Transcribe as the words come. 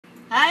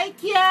Hi,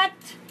 cat.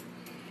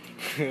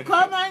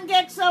 Come and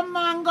get some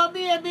mango,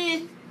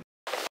 baby.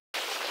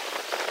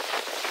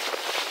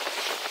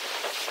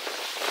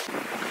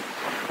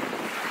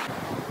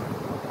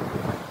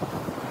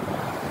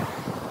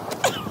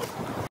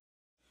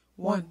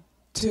 One,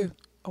 two,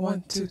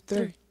 1, 2,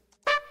 3.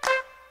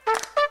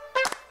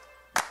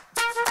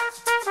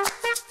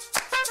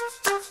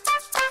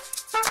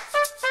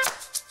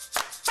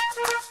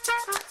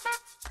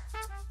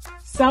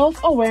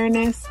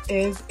 Self-awareness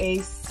is a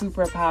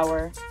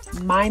superpower.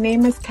 My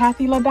name is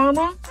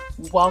KathyLaDonna.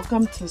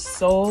 Welcome to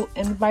Soul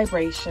and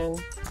Vibration.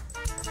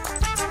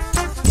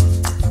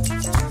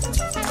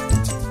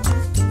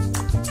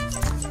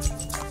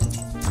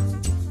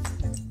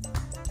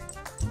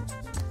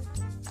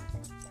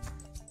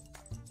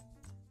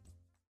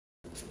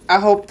 I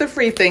hope the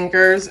free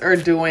thinkers are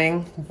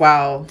doing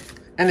well.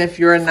 And if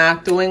you're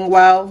not doing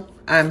well,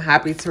 I'm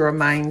happy to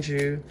remind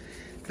you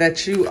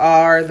that you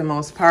are the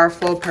most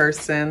powerful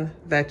person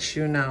that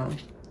you know.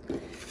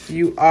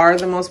 You are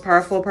the most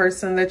powerful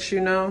person that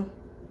you know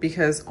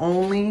because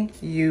only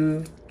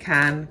you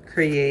can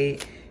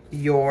create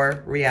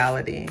your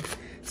reality.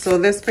 So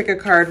this pick a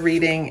card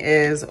reading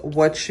is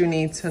what you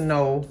need to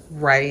know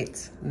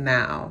right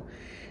now.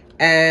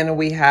 And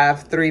we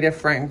have 3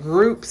 different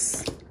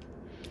groups.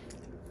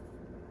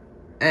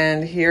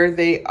 And here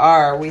they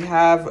are. We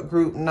have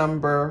group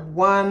number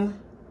 1,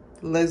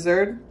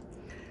 Lizard.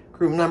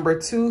 Group number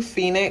 2,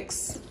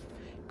 Phoenix.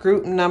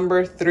 Group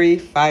number 3,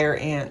 Fire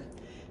Ant.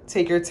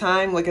 Take your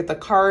time, look at the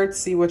cards,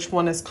 see which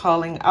one is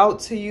calling out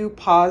to you.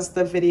 Pause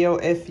the video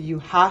if you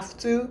have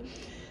to.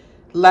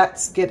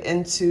 Let's get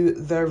into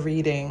the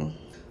reading.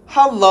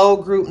 Hello,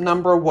 group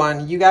number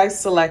 1. You guys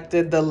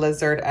selected the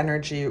Lizard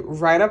energy.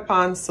 Right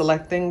upon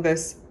selecting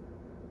this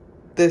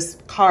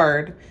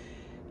card,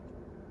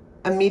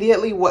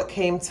 immediately what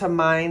came to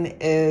mind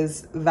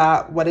is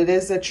that what it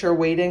is that you're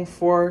waiting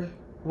for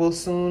will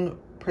soon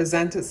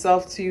present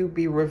itself to you,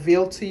 be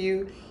revealed to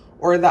you,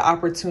 or the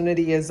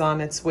opportunity is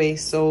on its way.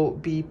 So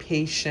be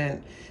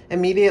patient.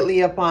 Immediately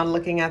upon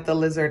looking at the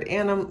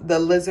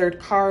lizard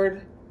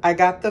card, I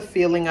got the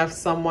feeling of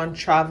someone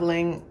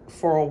traveling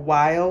for a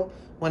while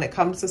when it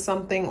comes to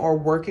something or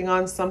working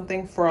on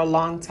something for a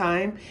long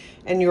time.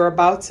 And you're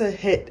about to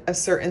hit a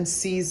certain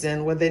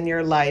season within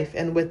your life.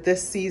 And with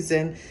this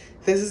season,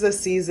 this is a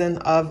season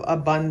of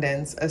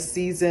abundance, a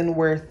season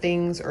where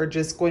things are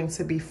just going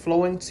to be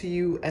flowing to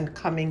you and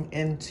coming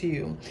into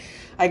you.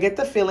 I get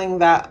the feeling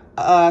that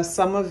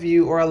some of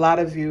you or a lot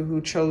of you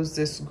who chose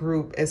this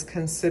group is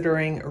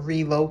considering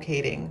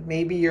relocating.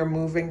 Maybe you're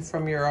moving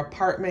from your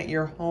apartment,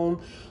 your home,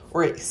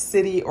 or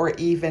city, or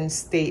even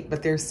state,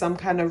 but there's some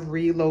kind of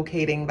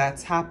relocating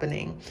that's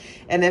happening.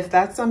 And if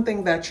that's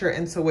something that your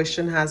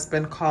intuition has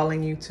been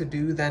calling you to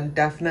do, then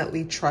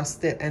definitely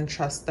trust it and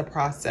trust the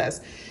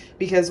process.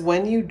 Because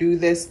when you do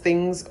this,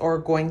 things are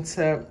going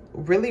to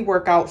really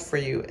work out for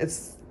you.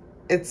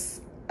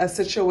 It's a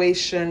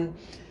situation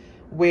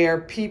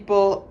where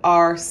people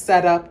are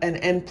set up and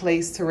in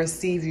place to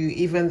receive you,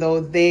 even though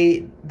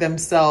they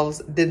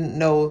themselves didn't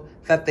know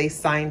that they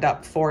signed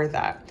up for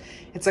that.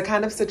 It's a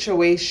kind of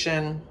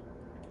situation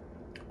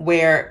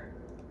where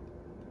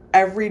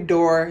every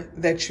door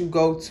that you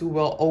go to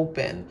will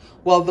open.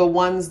 Well, the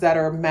ones that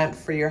are meant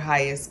for your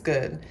highest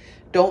good.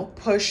 Don't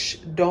push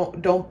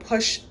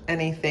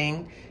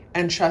anything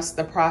and trust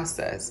the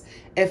process.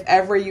 If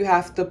ever you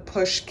have to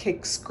push,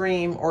 kick,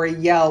 scream, or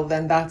yell,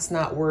 then that's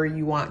not where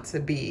you want to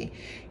be.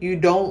 You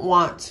don't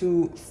want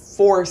to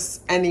force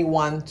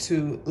anyone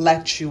to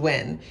let you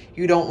in.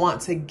 You don't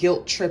want to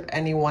guilt trip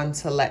anyone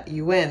to let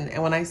you in.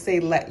 And when I say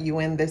let you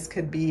in, this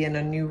could be in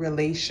a new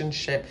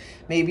relationship.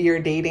 Maybe you're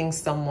dating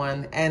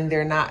someone and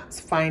they're not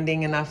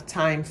finding enough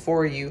time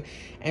for you,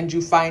 and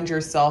you find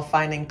yourself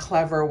finding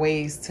clever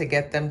ways to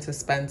get them to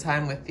spend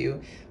time with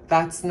you.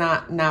 That's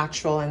not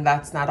natural, and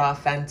that's not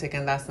authentic,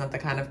 and that's not the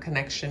kind of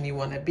connection you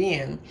want to be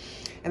in.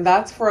 And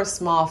that's for a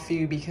small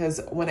few,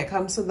 because when it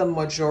comes to the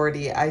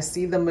majority, I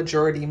see the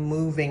majority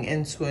moving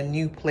into a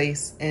new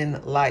place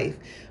in life,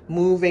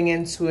 moving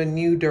into a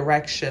new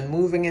direction,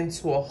 moving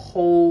into a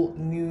whole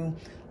new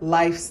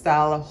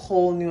lifestyle, a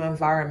whole new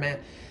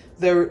environment.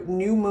 The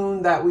new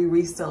moon that we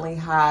recently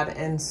had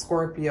in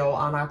Scorpio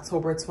on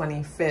October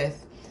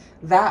 25th,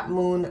 that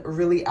moon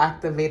really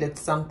activated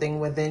something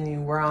within you,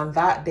 where on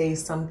that day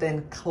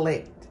something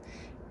clicked.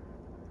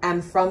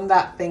 And from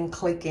that thing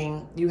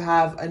clicking, you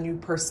have a new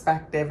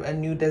perspective, a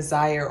new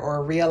desire,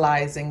 or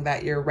realizing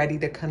that you're ready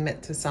to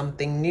commit to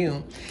something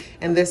new.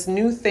 And this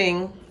new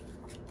thing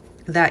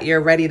that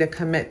you're ready to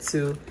commit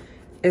to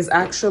is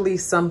actually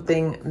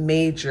something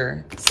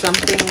major,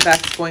 something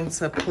that's going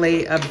to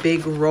play a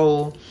big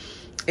role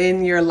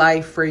in your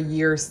life for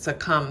years to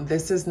come.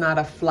 This is not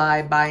a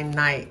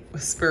fly-by-night,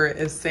 Spirit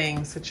is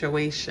saying,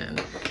 situation.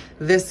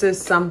 This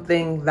is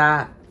something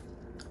that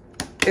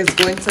is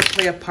going to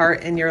play a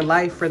part in your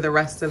life for the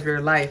rest of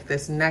your life.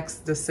 This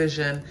next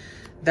decision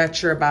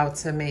that you're about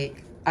to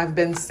make. I've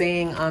been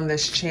saying on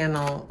this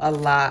channel a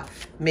lot,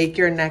 make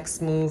your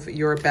next move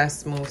your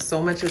best move.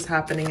 So much is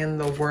happening in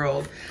the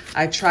world.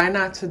 I try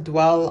not to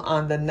dwell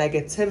on the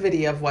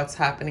negativity of what's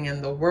happening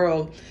in the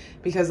world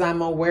because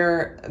I'm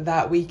aware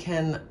that we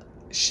can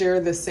share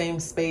the same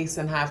space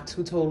and have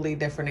two totally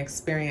different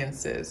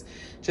experiences.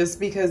 Just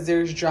because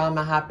there's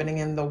drama happening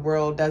in the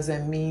world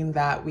doesn't mean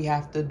that we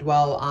have to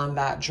dwell on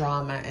that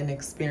drama and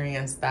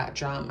experience that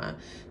drama.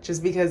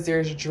 Just because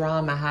there's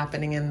drama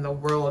happening in the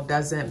world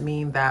doesn't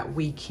mean that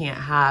we can't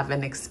have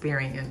and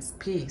experience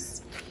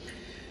peace.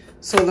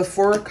 So the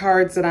 4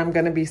 cards that I'm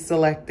going to be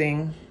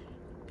selecting,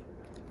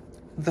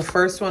 the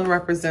first one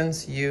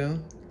represents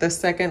you. The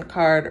second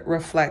card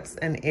reflects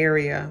an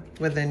area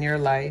within your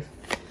life.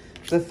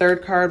 The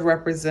third card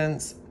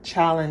represents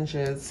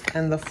challenges,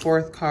 and the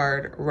fourth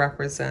card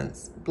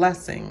represents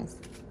blessings.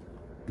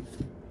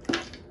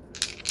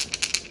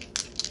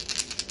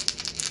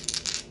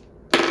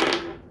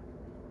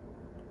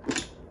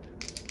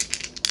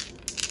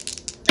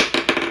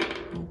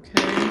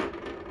 Okay.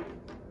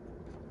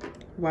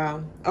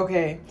 Wow.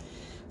 Okay.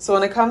 So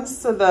when it comes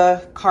to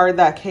the card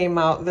that came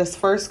out, this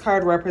first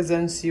card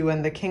represents you,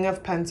 and the King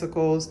of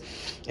Pentacles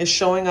is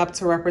showing up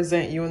to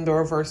represent you in the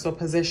reversal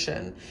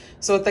position.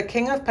 So with the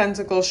King of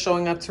Pentacles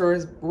showing up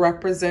to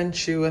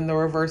represent you in the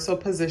reversal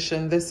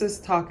position, this is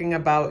talking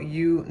about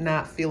you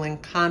not feeling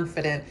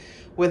confident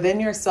within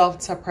yourself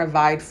to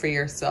provide for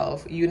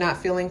yourself. You not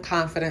feeling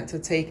confident to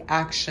take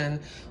action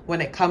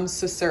when it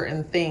comes to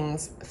certain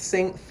things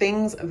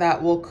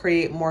that will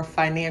create more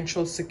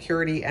financial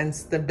security and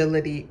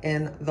stability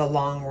in the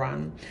long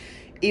run.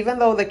 Even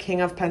though the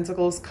King of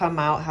Pentacles come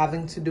out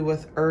having to do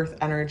with earth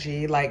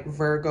energy like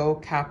Virgo,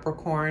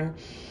 Capricorn,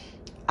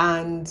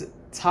 and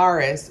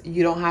Taurus,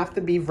 you don't have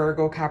to be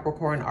Virgo,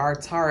 Capricorn, or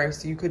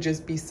Taurus. You could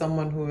just be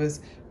someone who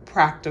is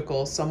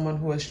practical, someone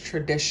who is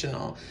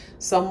traditional,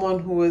 someone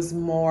who is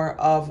more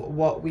of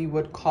what we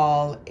would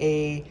call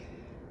is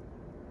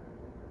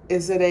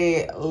it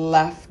a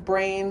left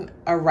brain,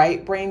 a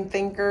right brain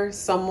thinker,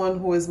 someone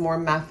who is more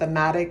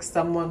mathematics,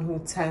 someone who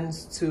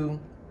tends to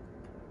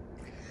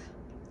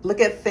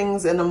look at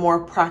things in a more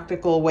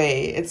practical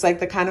way. It's like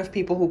the kind of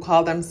people who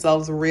call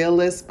themselves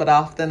realists, but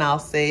often I'll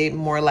say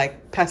more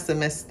like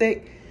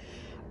pessimistic.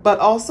 But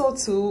also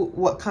too,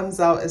 what comes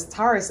out is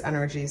Taurus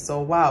energy.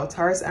 So wow,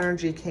 Taurus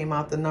energy came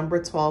out, the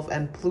number 12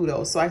 and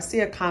Pluto. So I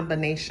see a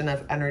combination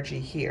of energy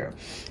here.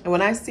 And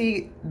when I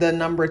see the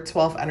number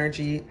 12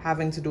 energy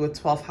having to do with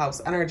 12th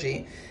house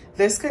energy,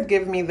 this could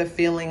give me the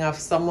feeling of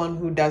someone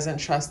who doesn't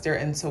trust their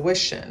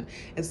intuition.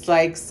 It's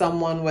like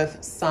someone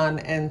with Sun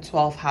and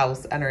 12th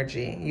house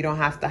energy. You don't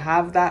have to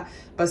have that,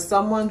 but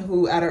someone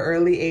who at an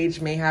early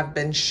age may have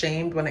been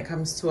shamed when it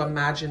comes to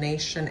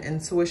imagination,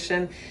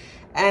 intuition.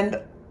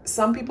 And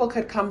some people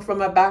could come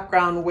from a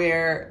background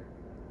where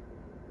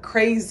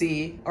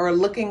crazy or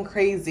looking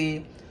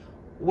crazy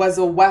was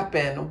a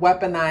weapon,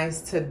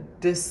 weaponized to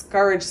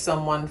discourage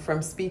someone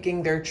from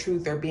speaking their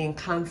truth or being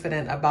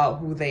confident about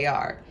who they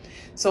are.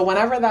 So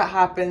whenever that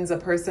happens, a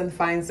person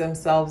finds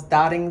themselves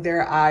dotting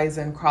their I's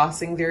and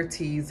crossing their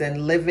T's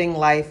and living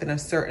life in a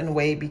certain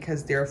way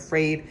because they're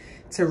afraid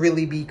to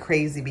really be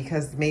crazy,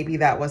 because maybe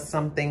that was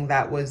something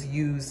that was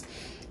used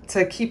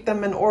to keep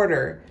them in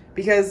order.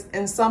 Because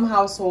in some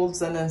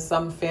households and in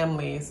some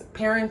families,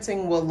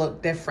 parenting will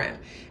look different.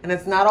 And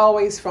it's not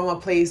always from a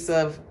place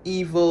of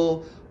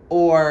evil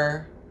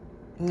or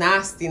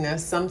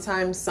nastiness.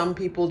 Sometimes some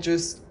people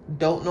just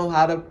don't know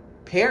how to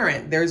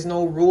parent. There's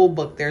no rule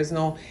book. There's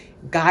no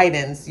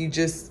guidance. You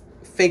just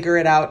figure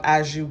it out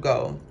as you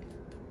go.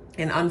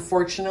 And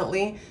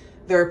unfortunately,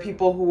 there are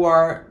people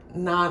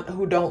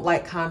who don't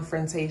like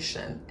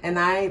confrontation. And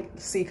I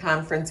see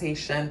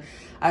confrontation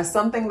as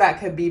something that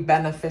could be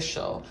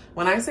beneficial.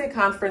 When I say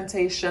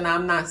confrontation,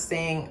 I'm not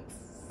saying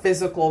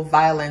physical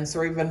violence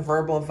or even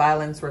verbal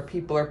violence where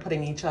people are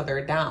putting each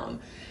other down.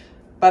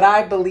 But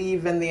I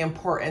believe in the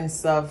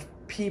importance of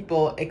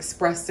people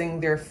expressing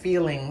their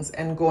feelings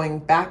and going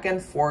back and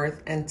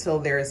forth until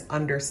there's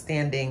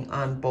understanding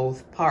on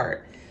both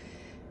parts.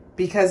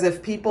 Because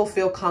if people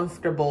feel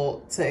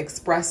comfortable to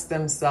express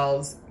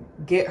themselves,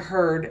 get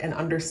heard, and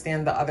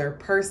understand the other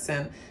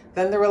person,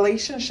 then the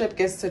relationship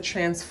gets to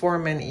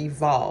transform and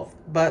evolve.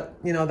 But,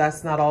 you know,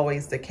 that's not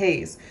always the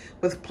case.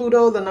 With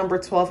Pluto, the number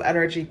 12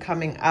 energy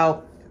coming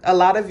out, a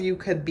lot of you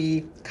could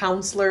be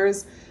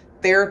counselors,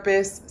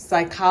 therapists,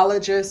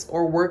 psychologists,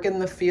 or work in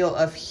the field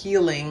of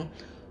healing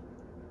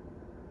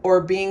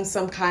or being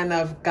some kind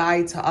of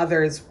guide to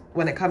others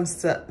when it comes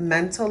to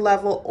mental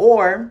level.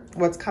 Or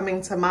what's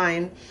coming to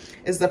mind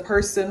is the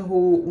person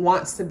who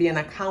wants to be an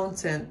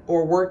accountant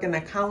or work in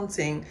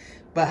accounting,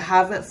 but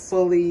haven't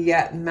fully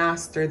yet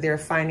mastered their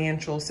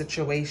financial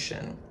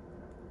situation.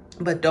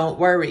 But don't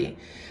worry.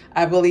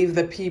 I believe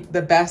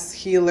the best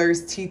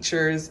healers,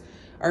 teachers,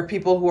 are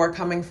people who are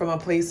coming from a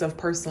place of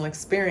personal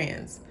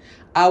experience.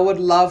 I would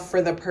love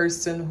for the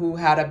person who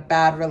had a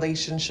bad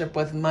relationship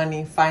with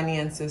money,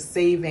 finances,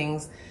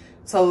 savings,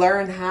 to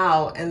learn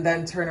how and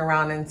then turn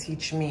around and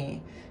teach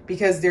me.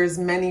 Because there's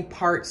many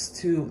parts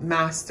to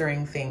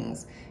mastering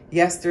things.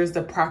 Yes, there's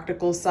the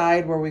practical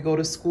side where we go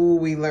to school,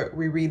 we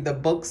read the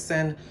books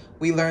and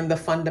we learn the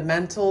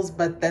fundamentals,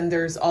 but then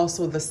there's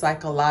also the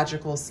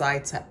psychological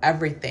side to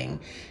everything.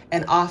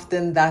 And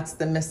often that's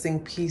the missing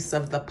piece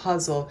of the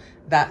puzzle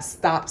that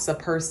stops a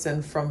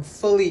person from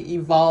fully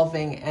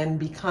evolving and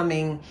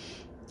becoming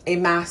a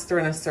master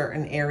in a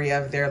certain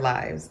area of their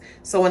lives.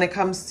 So when it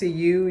comes to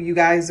you, you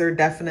guys are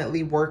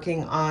definitely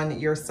working on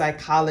your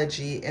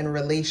psychology in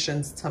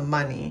relations to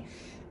money.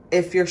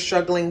 If you're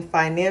struggling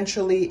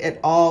financially, it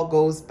all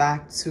goes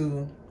back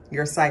to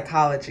your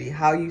psychology,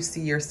 how you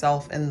see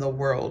yourself in the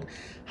world,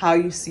 how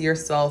you see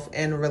yourself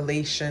in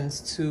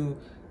relations to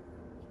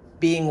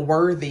being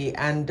worthy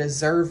and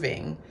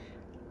deserving.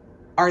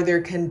 Are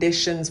there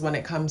conditions when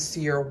it comes to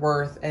your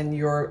worth and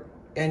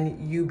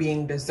you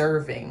being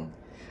deserving?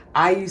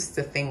 I used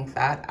to think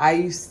that. I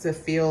used to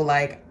feel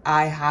like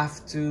I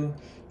have to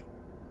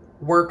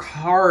work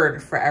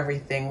hard for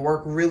everything,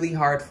 work really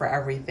hard for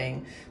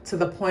everything, to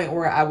the point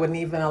where I wouldn't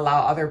even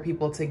allow other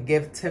people to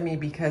give to me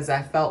because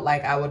I felt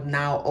like I would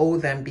now owe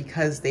them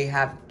because they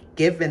have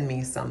given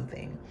me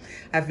something.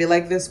 I feel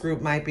like this group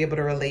might be able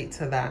to relate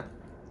to that.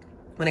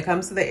 When it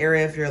comes to the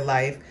area of your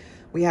life,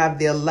 we have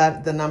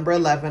the number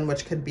 11,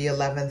 which could be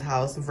 11th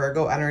house,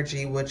 Virgo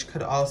energy, which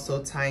could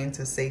also tie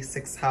into, say,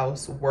 6th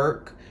house,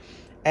 work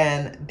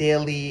and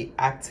daily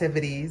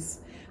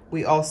activities.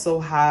 We also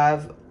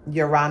have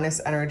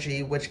Uranus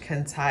energy, which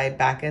can tie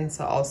back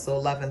into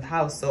also 11th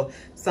house. So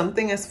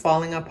something is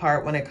falling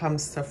apart when it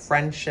comes to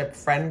friendship,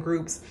 friend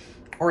groups,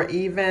 or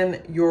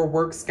even your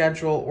work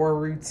schedule or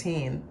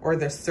routine or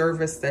the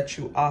service that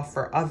you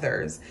offer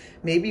others.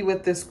 Maybe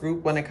with this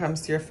group, when it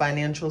comes to your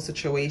financial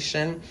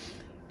situation,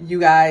 you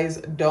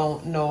guys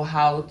don't know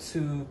how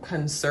to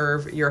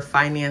conserve your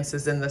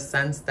finances in the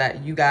sense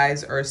that you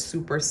guys are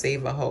super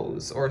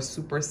save-a-hoes or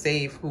super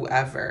save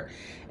whoever.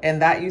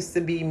 And that used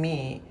to be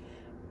me.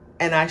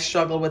 And I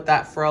struggled with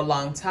that for a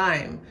long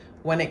time.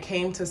 When it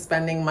came to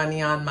spending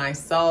money on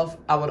myself,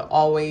 I would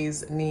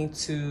always need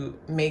to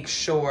make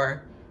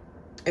sure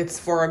it's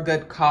for a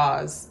good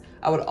cause.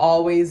 I would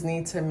always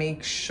need to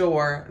make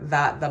sure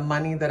that the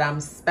money that I'm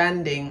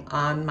spending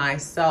on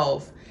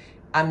myself,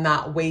 I'm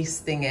not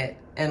wasting it,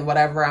 and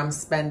whatever I'm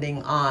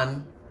spending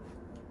on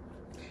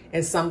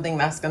is something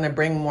that's going to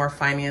bring more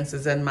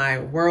finances in my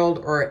world,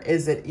 or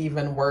is it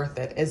even worth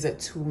it? Is it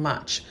too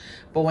much?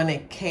 But when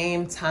it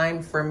came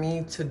time for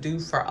me to do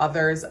for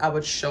others, I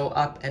would show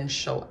up and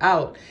show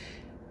out.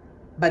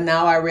 But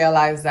now I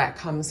realize that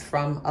comes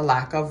from a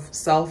lack of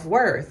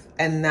self-worth.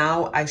 And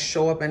now I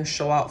show up and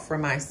show out for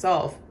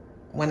myself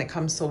when it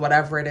comes to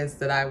whatever it is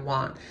that I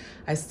want.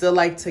 I still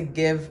like to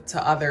give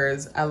to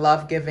others. I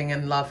love giving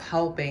and love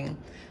helping.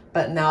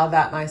 But now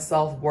that my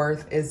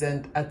self-worth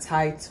isn't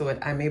tied to it,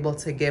 I'm able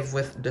to give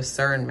with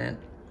discernment.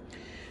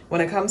 When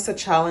it comes to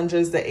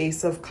challenges, the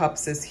Ace of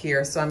Cups is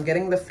here. So I'm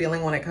getting the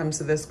feeling when it comes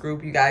to this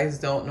group, you guys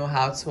don't know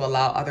how to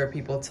allow other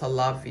people to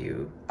love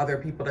you, other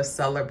people to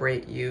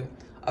celebrate you,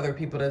 other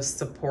people to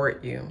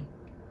support you.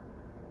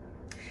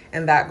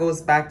 And that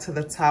goes back to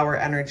the Tower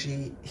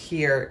energy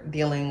here,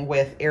 dealing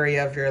with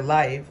area of your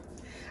life.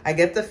 I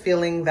get the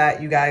feeling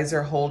that you guys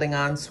are holding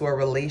on to a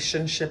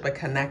relationship, a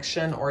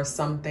connection, or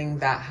something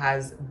that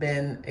has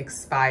been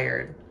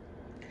expired,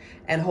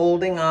 and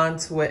holding on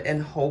to it in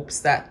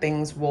hopes that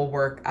things will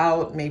work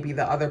out. Maybe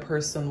the other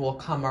person will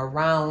come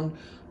around,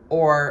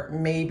 or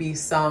maybe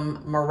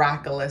some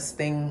miraculous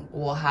thing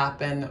will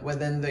happen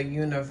within the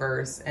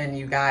universe and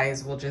you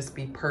guys will just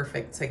be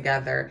perfect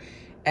together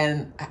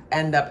and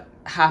end up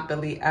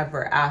happily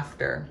ever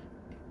after.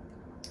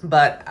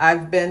 But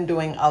I've been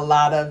doing a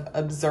lot of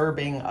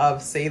observing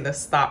of, say, the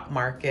stock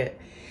market.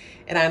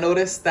 And I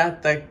noticed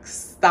that the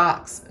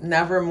stocks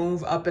never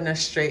move up in a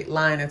straight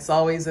line. It's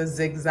always a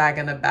zigzag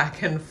and a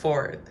back and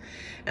forth.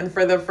 And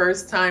for the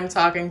first time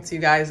talking to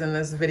you guys in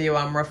this video,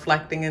 I'm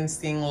reflecting and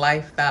seeing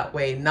life that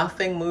way.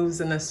 Nothing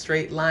moves in a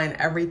straight line.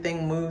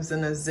 Everything moves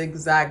in a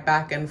zigzag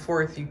back and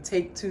forth. You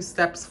take 2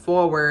 steps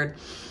forward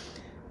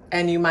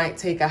and you might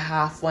take a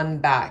half one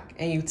back.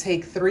 And you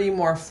take 3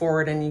 more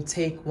forward and you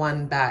take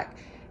 1 back.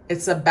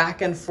 It's a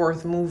back and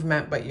forth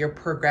movement, but you're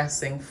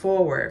progressing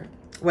forward.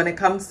 When it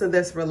comes to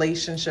this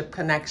relationship,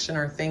 connection,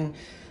 or thing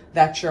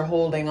that you're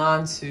holding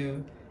on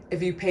to,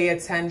 if you pay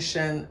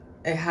attention,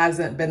 it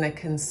hasn't been a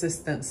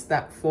consistent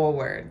step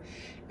forward.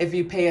 If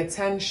you pay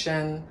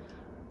attention,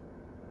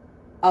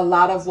 a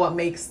lot of what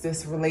makes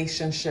this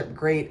relationship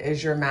great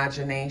is your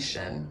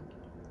imagination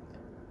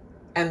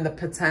and the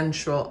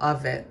potential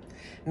of it.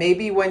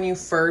 Maybe when you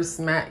first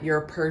met your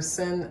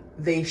person,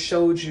 they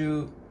showed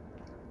you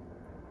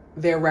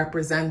their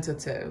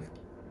representative.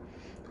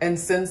 And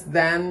since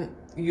then,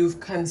 you've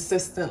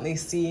consistently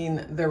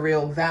seen the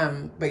real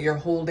them, but you're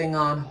holding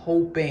on,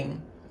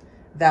 hoping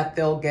that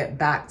they'll get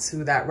back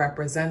to that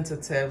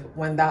representative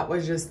when that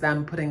was just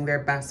them putting their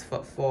best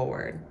foot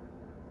forward.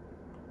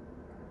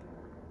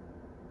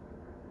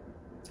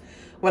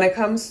 When it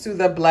comes to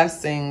the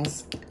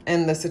blessings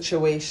in the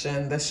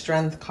situation, the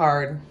Strength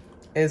card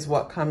is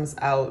what comes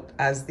out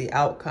as the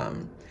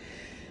outcome.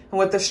 And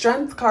with the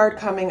Strength card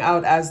coming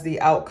out as the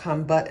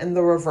outcome, but in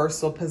the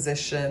reversal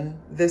position,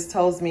 this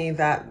tells me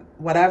that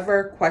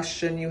whatever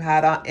question you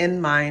had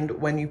in mind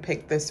when you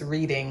picked this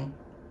reading,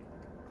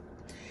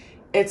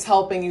 it's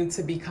helping you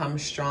to become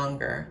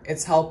stronger.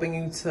 It's helping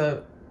you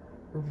to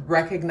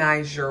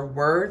recognize your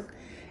worth.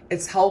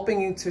 It's helping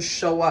you to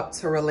show up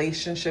to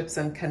relationships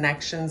and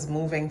connections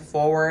moving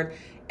forward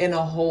in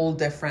a whole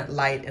different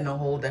light, in a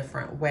whole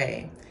different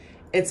way.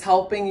 It's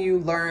helping you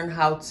learn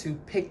how to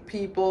pick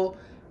people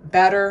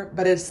better,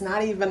 but it's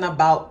not even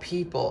about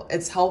people.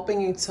 It's helping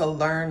you to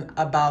learn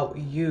about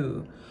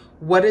you.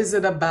 What is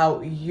it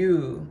about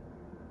you?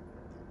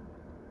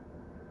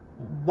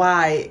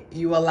 Why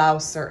you allow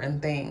certain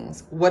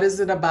things? What is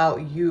it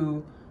about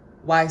you?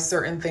 Why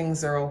certain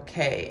things are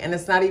okay? And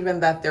it's not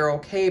even that they're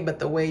okay, but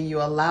the way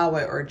you allow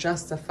it or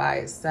justify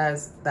it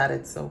says that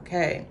it's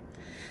okay.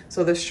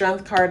 So the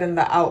Strength card and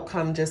the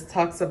outcome just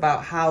talks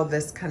about how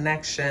this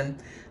connection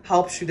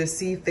helps you to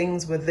see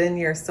things within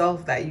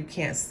yourself that you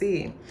can't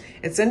see.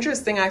 It's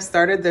interesting. I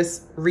started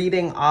this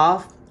reading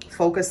off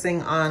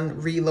focusing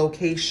on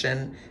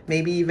relocation,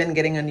 maybe even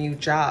getting a new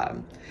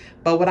job.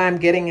 But what I'm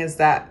getting is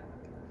that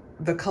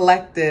the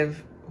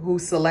collective who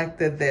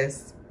selected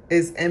this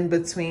is in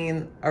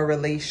between a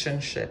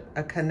relationship,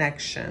 a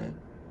connection,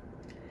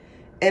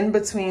 in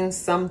between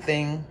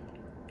something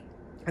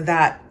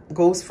that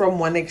goes from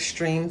one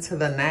extreme to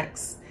the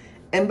next,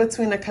 in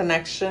between a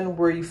connection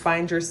where you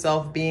find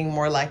yourself being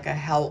more like a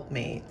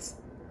helpmate.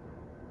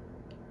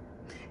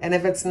 And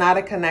if it's not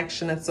a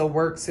connection, it's a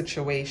work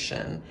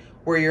situation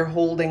where you're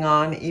holding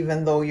on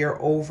even though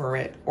you're over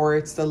it, or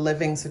it's the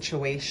living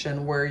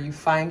situation where you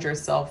find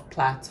yourself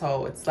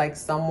plateau. It's like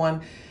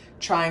someone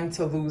trying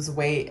to lose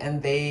weight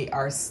and they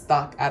are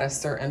stuck at a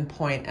certain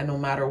point, and no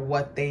matter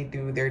what they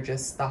do, they're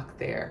just stuck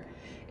there.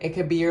 It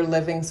could be your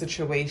living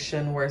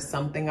situation where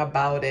something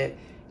about it,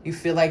 you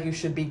feel like you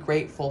should be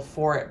grateful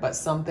for it, but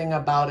something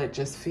about it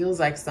just feels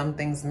like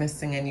something's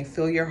missing, and you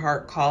feel your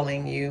heart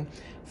calling you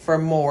for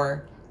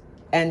more,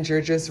 and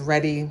you're just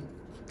ready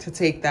to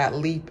take that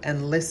leap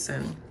and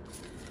listen.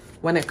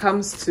 When it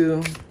comes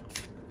to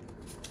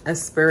a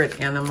spirit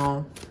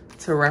animal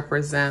to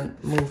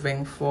represent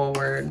moving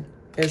forward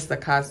is the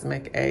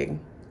cosmic egg.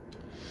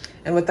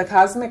 And with the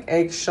cosmic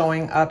egg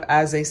showing up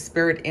as a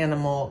spirit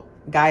animal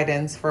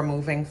guidance for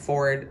moving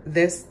forward,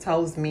 this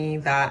tells me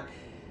that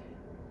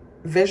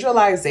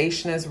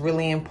visualization is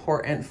really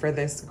important for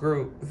this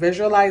group.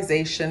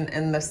 Visualization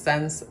in the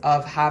sense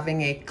of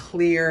having a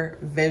clear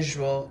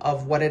visual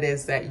of what it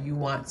is that you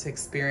want to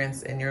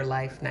experience in your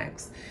life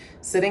next.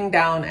 Sitting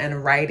down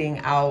and writing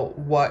out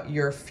what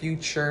your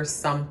future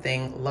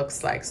something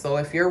looks like. So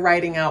if you're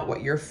writing out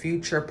what your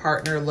future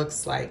partner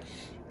looks like,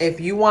 if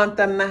you want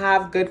them to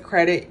have good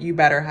credit, you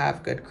better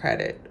have good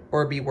credit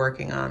or be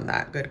working on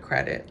that good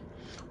credit.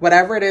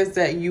 Whatever it is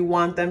that you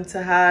want them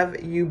to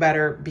have, you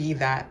better be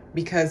that,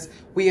 because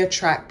we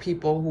attract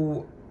people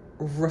who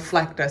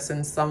reflect us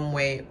in some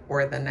way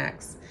or the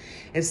next.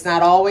 It's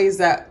not always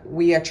that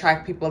we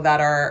attract people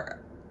that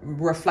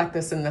reflect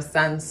us in the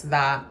sense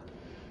that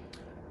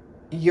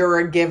you're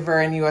a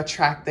giver and you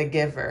attract the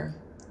giver.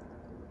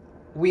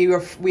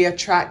 We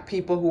attract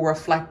people who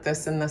reflect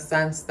us in the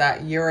sense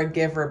that you're a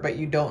giver, but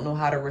you don't know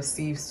how to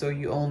receive, so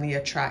you only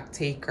attract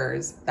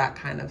takers, that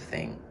kind of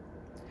thing.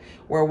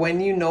 Where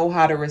when you know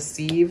how to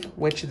receive,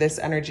 which this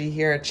energy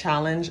here, a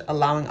challenge,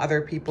 allowing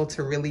other people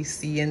to really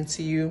see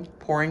into you,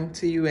 pouring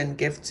to you and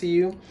give to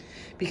you.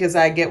 Because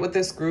I get with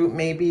this group,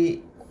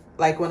 maybe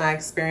like when I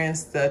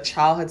experienced the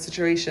childhood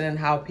situation and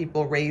how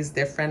people raise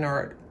different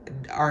or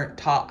aren't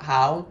taught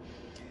how.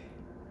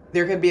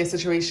 There could be a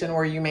situation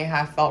where you may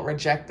have felt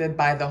rejected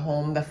by the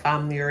home, the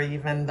family, or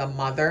even the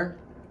mother.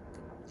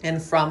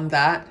 And from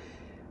that,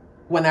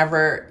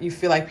 whenever you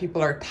feel like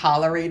people are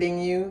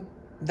tolerating you,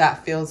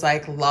 that feels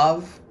like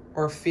love,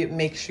 or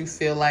makes you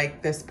feel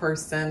like this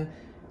person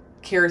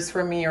cares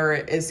for me or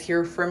is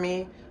here for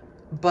me.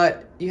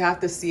 But you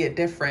have to see it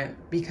different,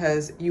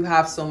 because you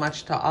have so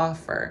much to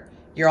offer.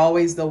 You're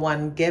always the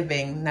one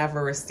giving,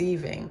 never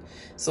receiving.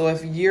 So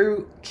if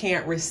you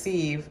can't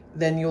receive,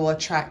 then you'll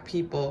attract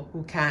people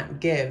who can't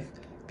give,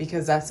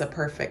 because that's a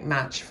perfect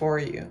match for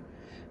you.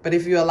 But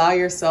if you allow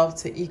yourself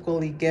to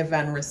equally give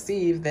and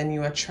receive, then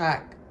you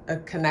attract a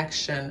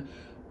connection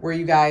where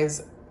you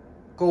guys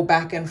go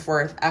back and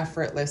forth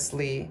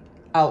effortlessly,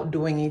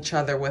 outdoing each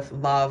other with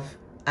love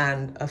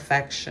and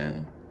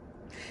affection.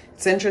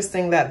 It's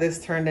interesting that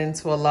this turned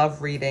into a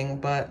love reading,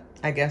 but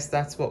I guess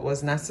that's what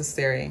was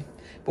necessary.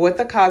 But with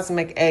the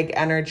cosmic egg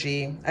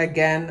energy,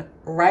 again,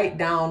 write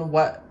down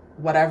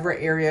whatever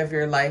area of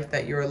your life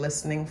that you're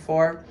listening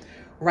for.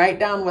 Write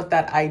down what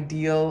that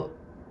ideal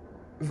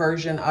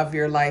version of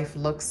your life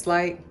looks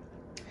like.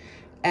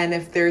 And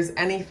if there's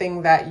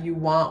anything that you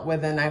want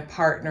within a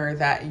partner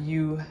that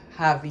you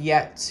have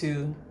yet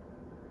to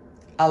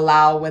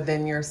allow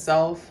within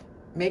yourself,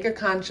 make a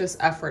conscious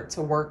effort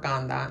to work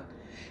on that.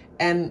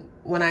 And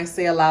when I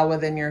say allow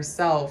within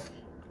yourself,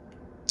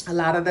 a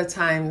lot of the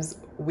times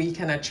we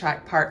can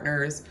attract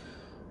partners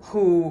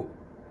who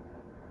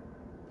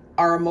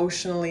are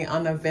emotionally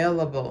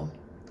unavailable.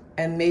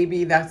 And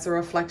maybe that's a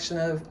reflection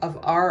of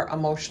our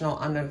emotional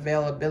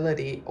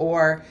unavailability,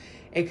 or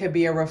it could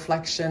be a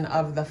reflection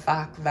of the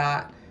fact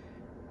that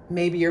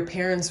maybe your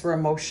parents were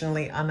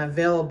emotionally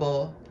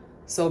unavailable.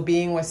 So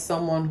being with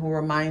someone who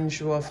reminds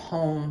you of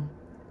home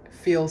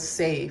feels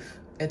safe.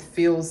 It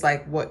feels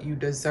like what you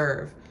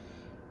deserve.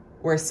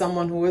 Where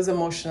someone who is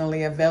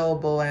emotionally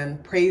available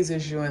and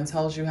praises you and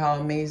tells you how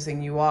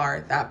amazing you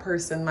are, that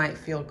person might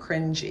feel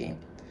cringy.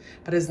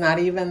 But it's not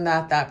even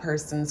that that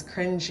person's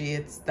cringy,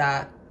 it's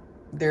that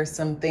there's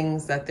some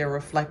things that they're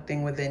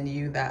reflecting within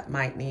you that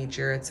might need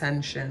your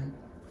attention.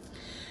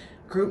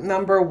 Group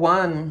number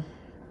 1,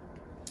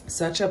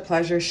 such a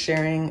pleasure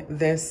sharing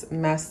this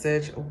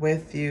message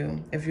with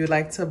you. If you'd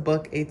like to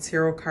book a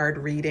tarot card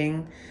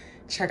reading,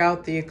 check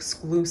out the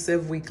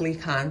exclusive weekly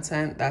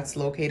content that's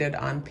located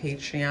on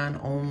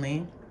Patreon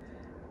only.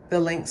 The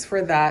links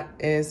for that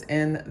is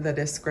in the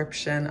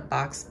description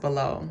box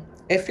below.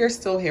 If you're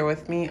still here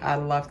with me,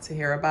 I'd love to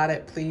hear about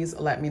it. Please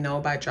let me know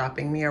by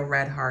dropping me a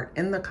red heart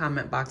in the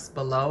comment box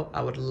below.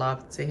 I would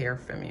love to hear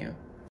from you.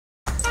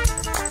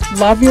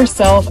 Love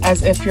yourself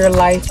as if your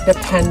life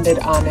depended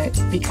on it,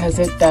 because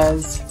it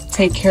does.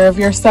 Take care of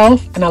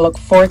yourself, and I look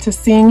forward to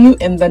seeing you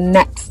in the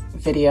next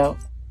video.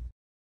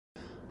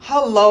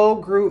 Hello,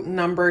 group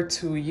number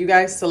 2. You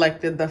guys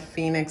selected the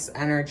Phoenix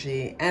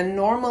energy, and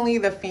normally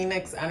the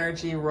Phoenix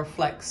energy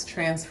reflects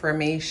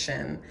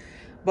transformation.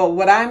 But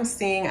what I'm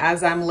seeing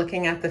as I'm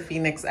looking at the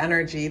Phoenix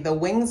energy, the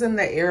wings in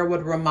the air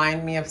would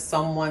remind me of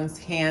someone's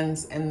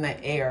hands in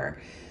the air.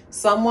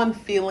 Someone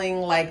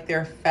feeling like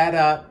they're fed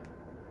up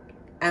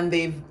and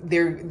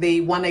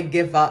they want to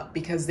give up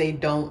because they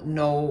don't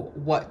know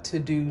what to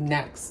do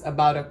next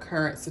about a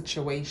current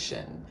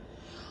situation.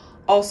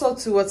 Also,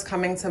 too, what's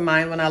coming to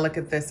mind when I look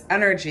at this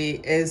energy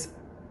is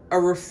a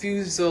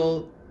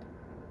refusing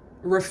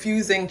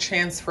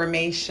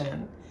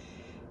transformation.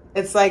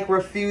 It's like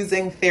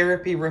refusing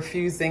therapy,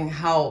 refusing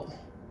help.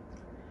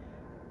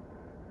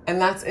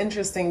 And that's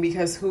interesting,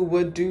 because who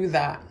would do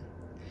that?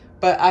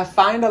 But I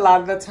find a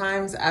lot of the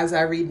times as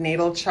I read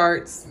natal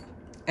charts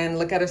and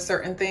look at a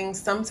certain thing,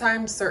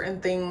 sometimes certain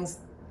things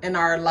in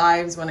our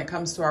lives when it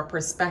comes to our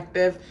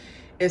perspective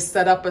is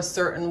set up a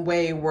certain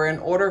way where in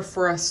order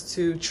for us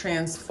to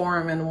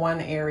transform in one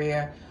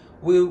area,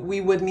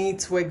 we would need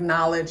to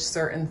acknowledge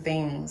certain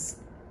things.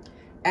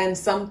 And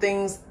some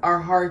things are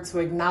hard to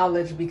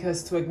acknowledge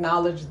because to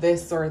acknowledge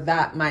this or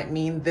that might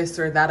mean this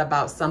or that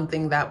about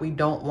something that we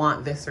don't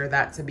want this or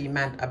that to be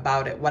meant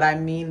about it. What I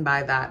mean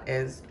by that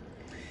is,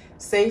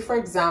 say, for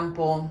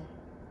example,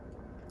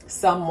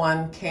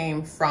 someone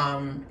came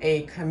from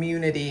a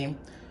community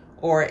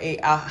or a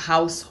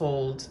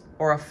household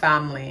or a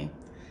family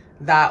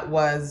that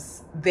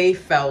they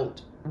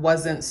felt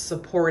wasn't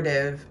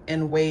supportive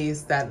in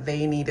ways that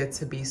they needed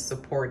to be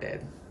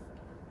supported.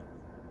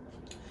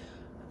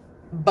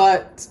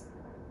 But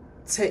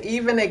to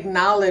even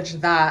acknowledge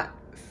that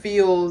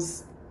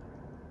feels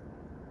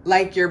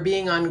like you're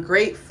being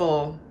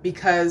ungrateful,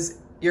 because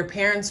your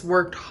parents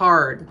worked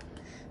hard.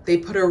 They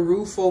put a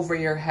roof over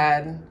your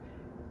head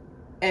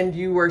and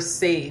you were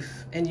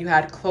safe and you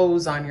had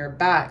clothes on your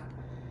back.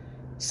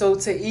 So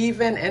to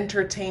even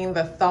entertain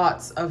the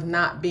thoughts of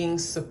not being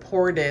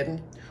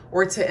supported,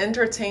 or to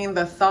entertain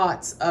the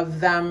thoughts of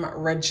them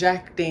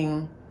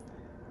rejecting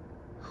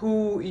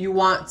who you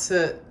want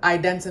to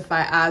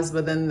identify as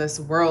within this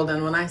world.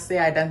 And when I say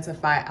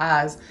identify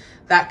as,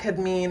 that could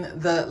mean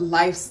the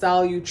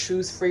lifestyle you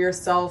choose for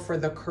yourself or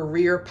the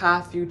career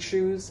path you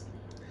choose.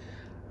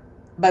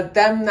 But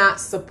them not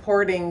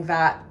supporting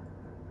that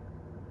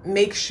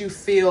makes you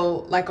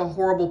feel like a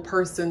horrible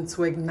person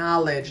to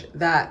acknowledge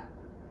that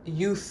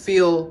you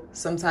feel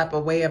some type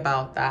of way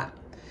about that.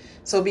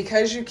 So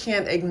because you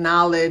can't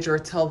acknowledge or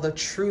tell the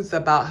truth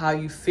about how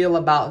you feel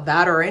about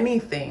that or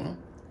anything,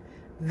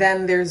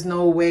 then there's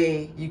no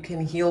way you can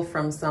heal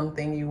from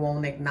something you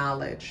won't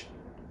acknowledge.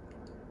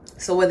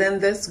 So within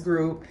this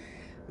group,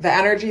 the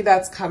energy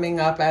that's coming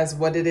up as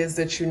what it is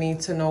that you need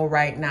to know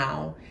right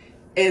now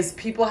is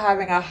people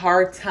having a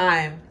hard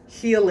time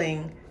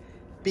healing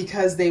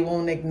because they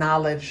won't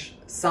acknowledge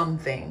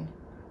something.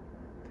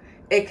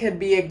 It could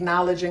be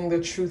acknowledging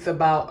the truth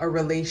about a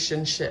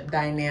relationship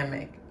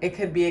dynamic. It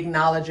could be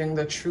acknowledging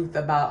the truth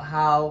about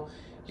how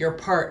your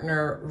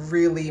partner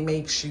really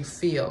makes you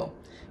feel.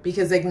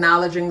 Because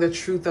acknowledging the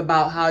truth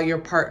about how your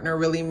partner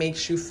really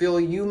makes you feel,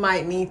 you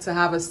might need to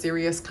have a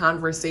serious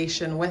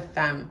conversation with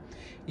them.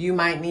 You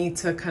might need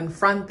to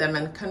confront them,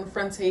 and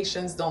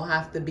confrontations don't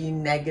have to be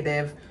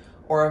negative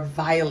or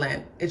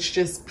violent. It's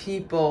just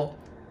people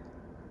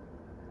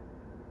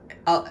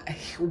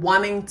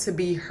wanting to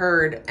be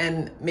heard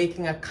and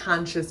making a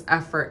conscious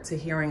effort to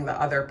hearing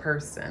the other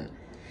person,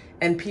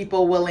 and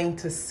people willing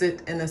to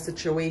sit in a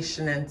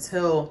situation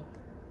until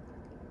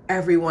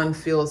everyone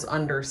feels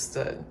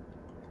understood,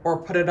 or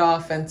put it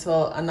off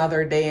until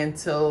another day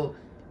until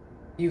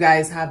you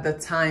guys have the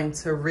time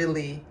to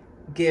really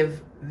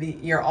give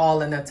your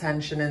all and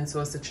attention into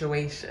a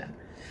situation.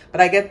 But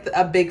I get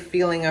a big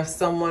feeling of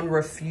someone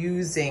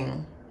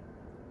refusing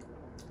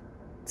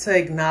to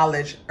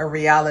acknowledge a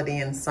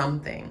reality in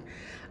something.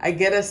 I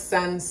get a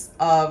sense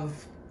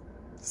of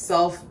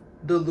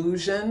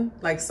self-delusion,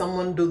 like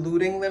someone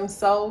deluding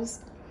themselves,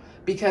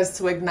 because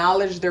to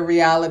acknowledge the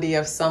reality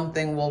of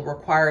something will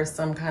require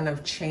some kind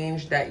of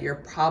change that you're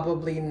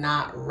probably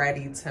not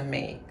ready to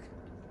make.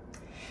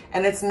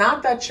 And it's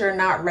not that you're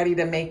not ready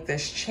to make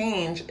this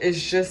change,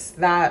 it's just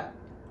that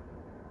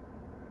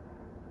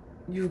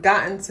you've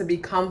gotten to be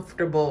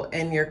comfortable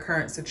in your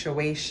current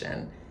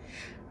situation.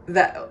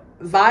 The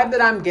vibe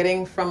that I'm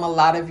getting from a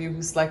lot of you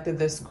who selected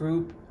this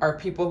group are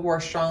people who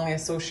are strongly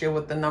associated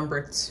with the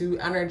number 2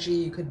 energy.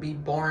 You could be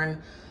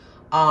born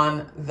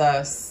on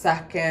the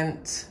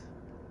 2nd,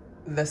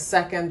 the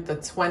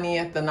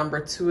 20th, the number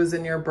 2 is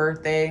in your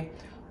birthday,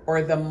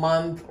 or the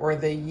month or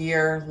the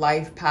year,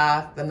 life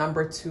path, the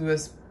number 2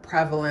 is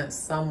prevalent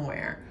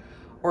somewhere,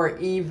 or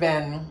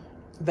even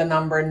the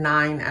number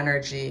 9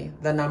 energy,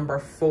 the number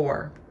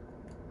 4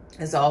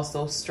 is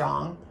also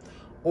strong,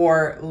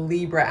 or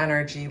Libra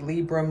energy,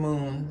 Libra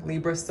moon,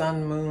 Libra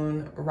sun,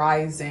 moon,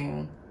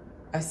 rising,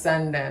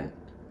 ascendant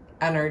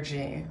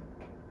energy.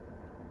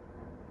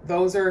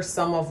 Those are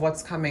some of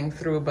what's coming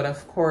through, but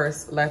of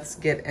course, let's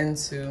get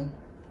into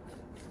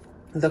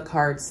the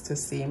cards to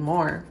see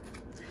more.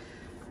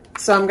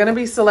 So I'm going to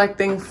be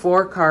selecting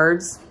 4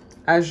 cards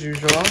as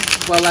usual.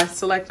 Well, I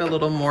select a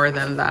little more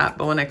than that,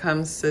 but when it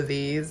comes to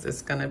these,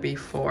 it's going to be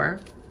 4.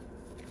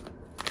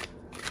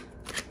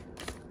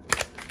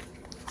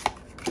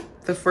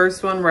 The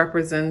first one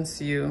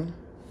represents you.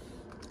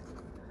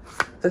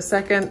 The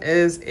second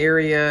is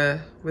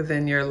area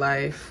within your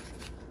life.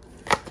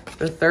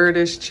 The third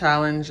is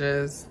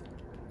challenges.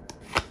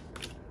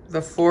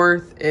 The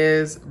fourth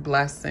is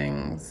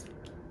blessings.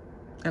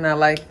 And I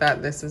like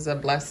that this is a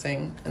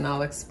blessing, and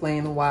I'll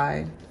explain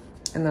why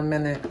in a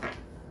minute.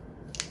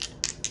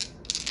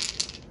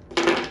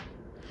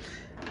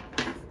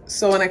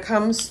 So when it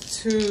comes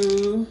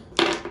to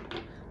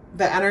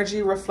the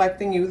energy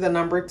reflecting you, the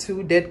number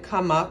 2 did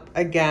come up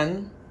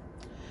again.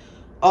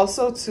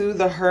 Also to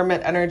the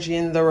Hermit energy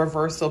in the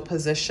reversal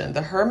position.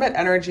 The Hermit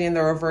energy in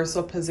the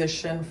reversal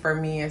position for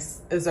me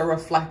is a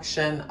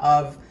reflection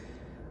of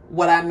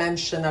what I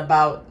mentioned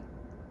about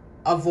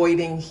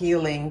avoiding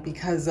healing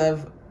because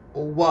of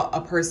what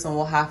a person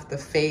will have to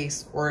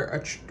face,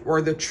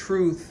 or the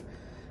truth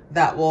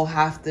that will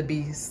have to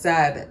be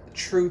said,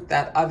 truth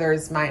that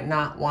others might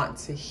not want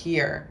to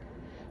hear,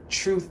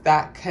 truth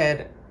that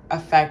could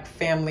affect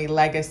family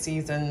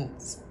legacies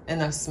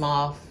in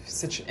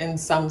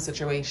some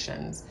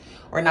situations,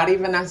 or not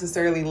even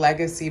necessarily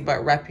legacy,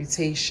 but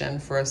reputation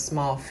for a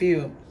small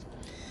few.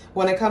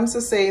 When it comes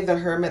to, say, the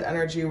Hermit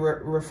energy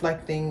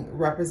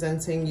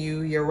representing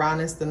you,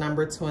 Uranus, the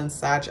number 2, and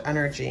Sag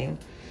energy,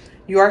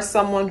 you are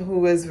someone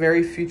who is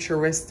very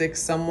futuristic,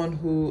 someone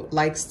who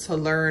likes to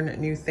learn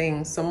new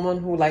things, someone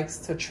who likes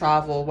to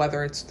travel,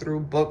 whether it's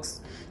through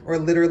books or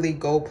literally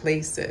go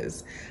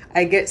places.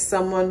 I get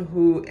someone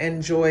who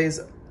enjoys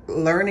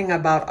learning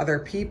about other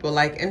people.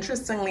 Like,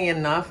 interestingly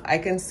enough, I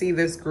can see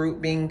this group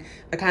being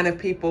the kind of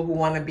people who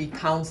want to be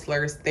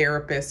counselors,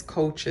 therapists,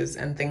 coaches,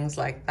 and things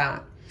like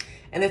that.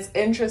 And it's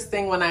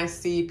interesting when I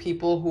see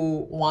people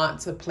who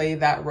want to play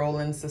that role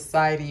in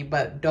society,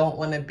 but don't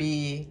want to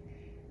be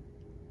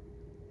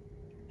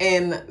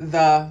in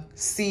the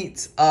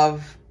seat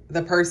of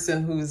the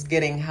person who's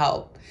getting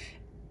help.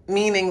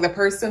 Meaning the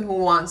person who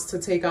wants to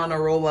take on a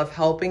role of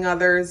helping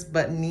others,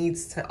 but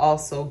needs to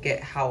also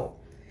get help.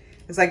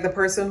 It's like the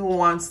person who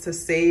wants to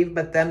save,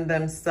 but then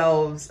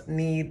themselves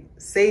need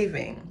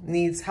saving,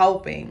 needs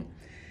helping.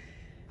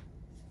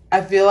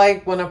 I feel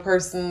like when a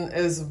person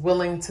is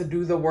willing to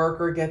do the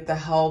work or get the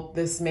help,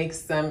 this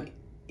makes them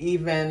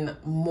even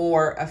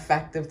more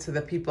effective to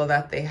the people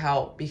that they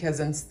help, because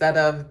instead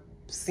of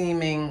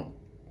seeming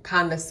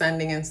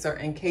condescending in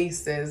certain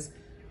cases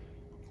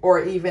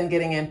or even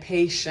getting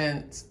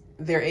impatient,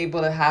 they're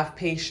able to have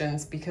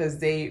patience because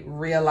they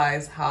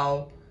realize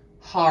how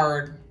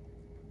hard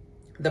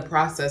the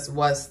process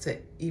was to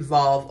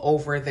evolve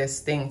over this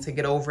thing, to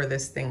get over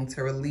this thing,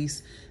 to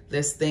release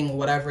this thing,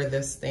 whatever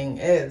this thing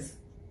is.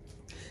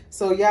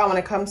 So yeah, when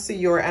it comes to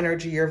your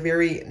energy, you're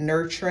very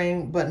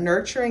nurturing, but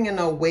nurturing in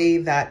a way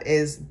that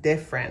is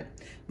different.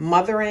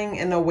 Mothering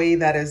in a way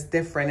that is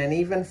different. And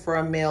even for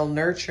a male,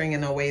 nurturing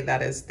in a way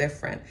that is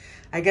different.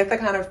 I get the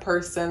kind of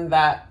person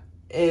that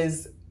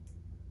is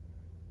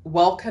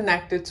well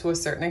connected to a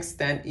certain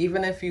extent.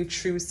 Even if you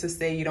choose to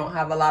say you don't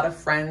have a lot of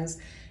friends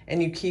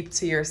and you keep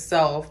to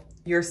yourself,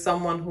 you're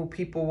someone who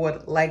people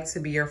would like to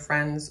be your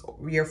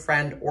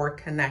friend or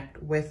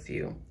connect with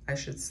you, I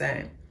should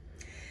say.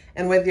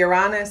 And with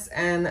Uranus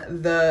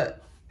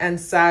and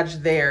Sag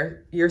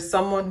there, you're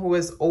someone who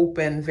is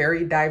open,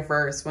 very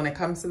diverse. When it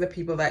comes to the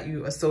people that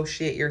you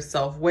associate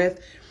yourself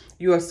with,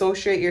 you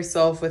associate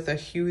yourself with a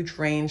huge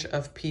range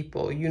of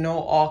people. You know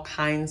all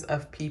kinds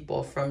of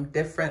people from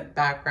different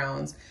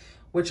backgrounds,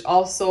 which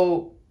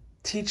also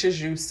teaches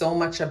you so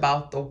much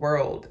about the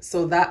world.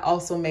 So that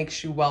also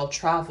makes you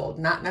well-traveled,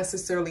 not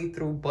necessarily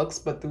through books,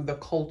 but through the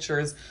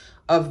cultures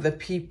of the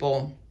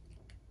people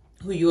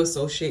who you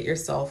associate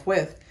yourself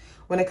with.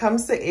 When it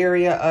comes to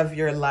area of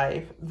your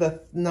life,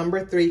 the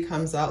number 3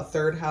 comes out,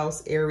 3rd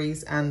house,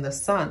 Aries, and the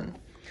sun.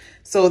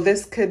 So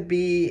this could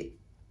be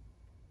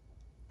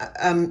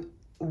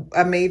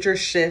a major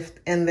shift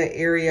in the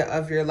area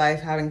of your life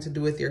having to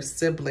do with your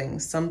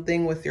siblings,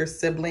 something with your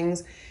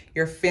siblings,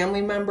 your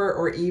family member,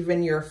 or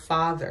even your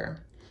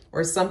father,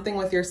 or something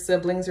with your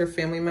siblings, your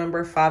family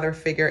member, father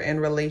figure in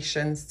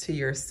relations to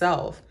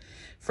yourself.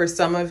 For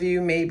some of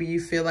you, maybe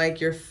you feel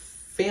like your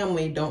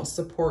family don't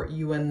support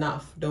you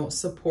enough, don't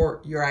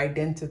support your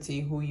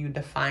identity, who you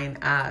define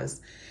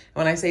as.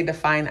 When I say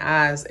define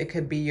as, it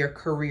could be your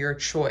career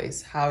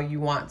choice, how you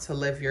want to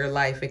live your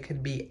life. It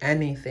could be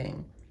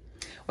anything.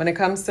 When it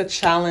comes to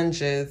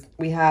challenges,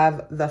 we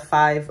have the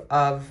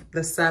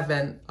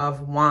 7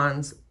 of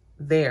Wands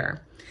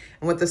there.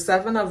 And with the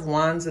 7 of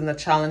Wands in the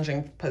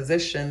challenging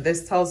position,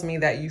 this tells me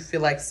that you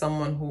feel like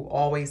someone who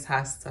always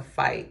has to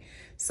fight,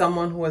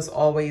 someone who is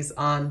always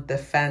on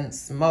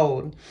defense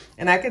mode.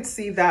 And I could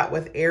see that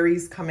with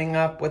Aries coming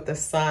up with the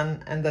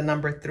sun and the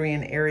number 3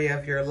 in area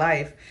of your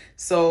life.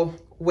 So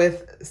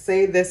with,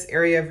 say, this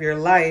area of your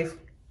life,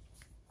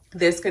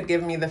 this could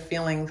give me the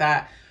feeling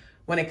that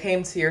when it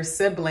came to your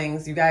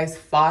siblings, you guys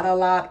fought a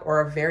lot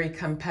or a very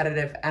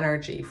competitive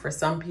energy. For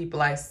some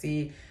people, I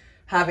see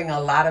having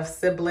a lot of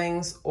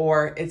siblings,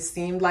 or it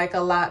seemed like a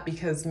lot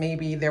because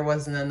maybe there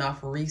wasn't enough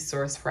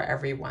resource for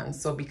everyone.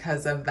 So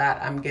because of that,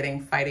 I'm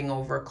getting fighting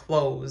over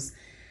clothes,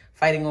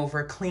 fighting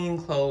over clean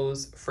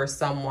clothes for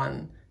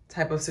someone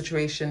type of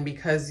situation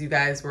because you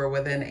guys were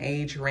within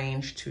age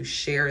range to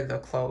share the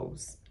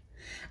clothes.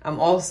 I'm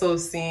also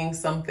seeing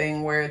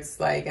something where it's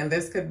like, and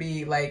this could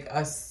be like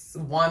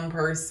one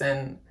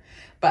person,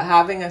 but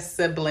having a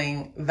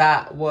sibling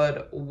that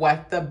would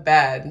wet the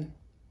bed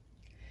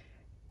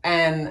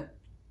and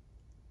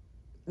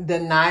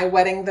deny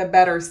wetting the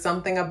bed, or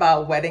something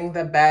about wetting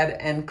the bed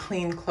and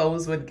clean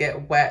clothes would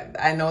get wet.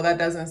 I know that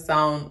doesn't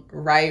sound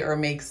right or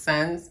make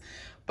sense,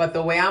 but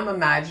the way I'm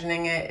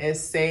imagining it is,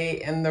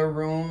 say in the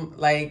room,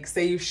 like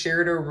say you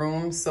shared a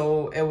room,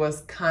 so it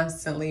was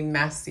constantly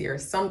messy,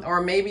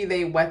 or maybe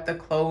they wet the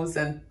clothes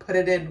and put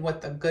it in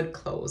with the good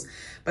clothes.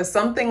 But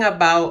something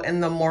about in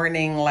the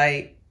morning,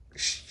 like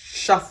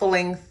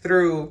shuffling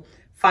through,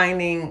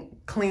 finding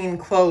clean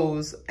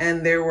clothes,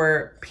 and there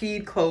were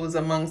peed clothes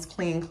amongst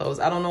clean clothes.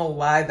 I don't know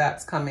why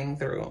that's coming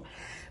through,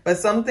 but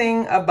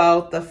something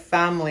about the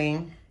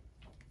family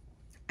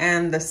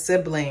and the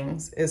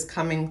siblings is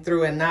coming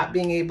through, and not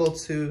being able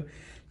to,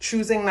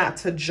 choosing not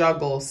to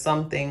juggle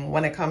something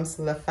when it comes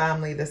to the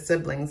family, the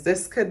siblings.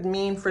 This could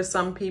mean for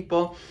some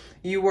people,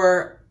 you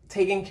were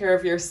taking care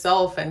of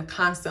yourself and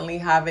constantly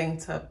having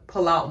to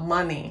pull out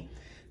money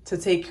to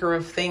take care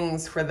of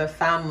things for the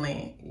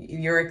family,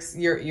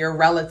 your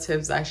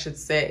relatives, I should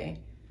say,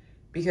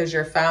 because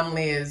your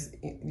family is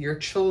your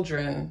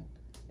children,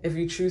 if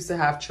you choose to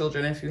have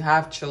children, if you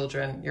have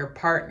children, your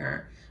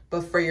partner.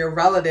 But for your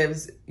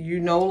relatives, you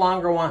no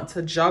longer want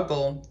to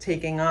juggle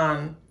taking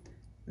on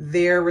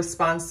their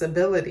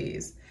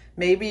responsibilities.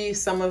 Maybe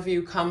some of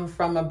you come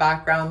from a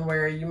background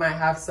where you might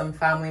have some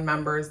family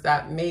members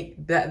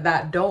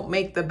that don't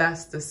make the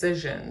best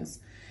decisions.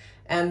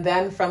 And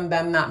then from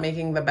them not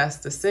making the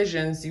best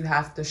decisions, you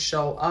have to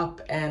show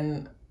up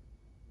and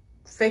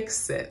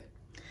fix it.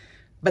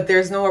 But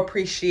there's no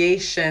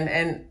appreciation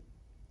and,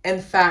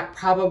 in fact,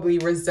 probably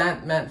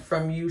resentment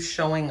from you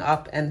showing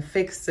up and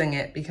fixing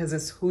it, because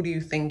it's who do you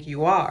think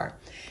you are?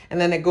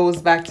 And then it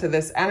goes back to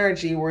this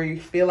energy where you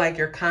feel like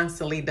you're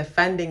constantly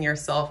defending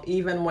yourself.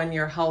 Even when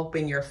you're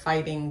helping, you're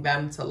fighting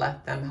them to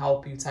let them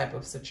help you type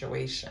of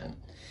situation.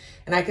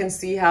 And I can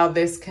see how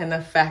this can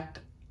affect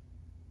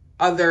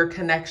other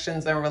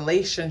connections and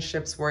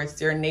relationships where it's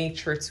your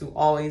nature to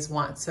always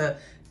want to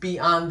be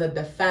on the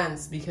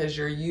defense because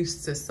you're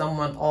used to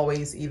someone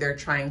always either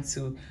trying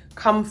to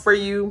come for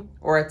you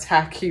or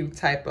attack you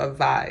type of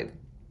vibe.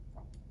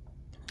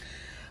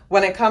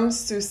 When it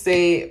comes to,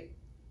 say,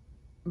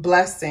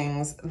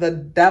 blessings, the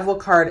Devil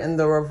card in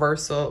the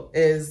reversal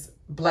is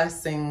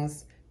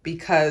blessings,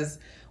 because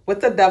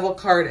with the Devil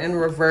card in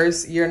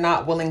reverse, you're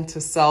not willing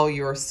to sell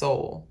your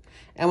soul.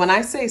 And when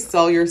I say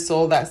sell your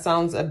soul, that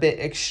sounds a bit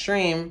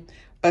extreme,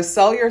 but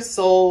sell your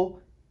soul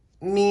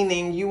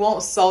meaning you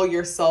won't sell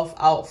yourself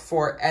out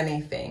for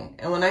anything.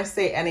 And when I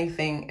say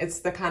anything, it's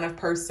the kind of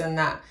person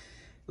that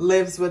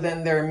lives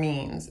within their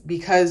means,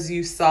 because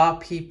you saw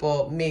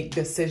people make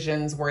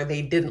decisions where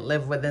they didn't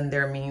live within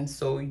their means,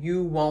 so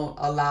you won't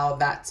allow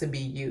that to be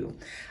you.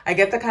 I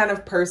get the kind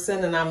of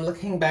person, and I'm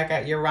looking back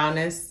at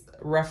Uranus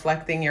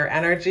reflecting your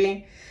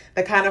energy,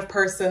 the kind of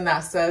person that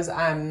says,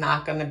 I'm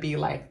not going to be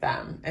like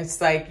them.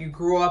 It's like you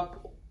grew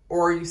up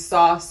or you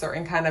saw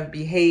certain kind of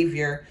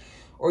behavior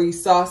or you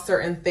saw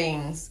certain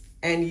things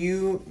and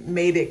you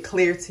made it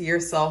clear to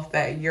yourself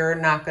that you're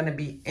not going to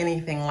be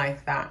anything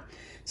like that.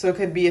 So it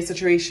could be a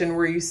situation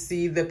where you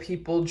see the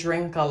people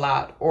drink a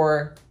lot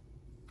or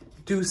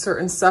do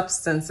certain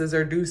substances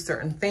or do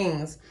certain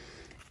things.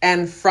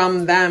 And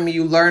from them,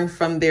 you learn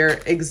from their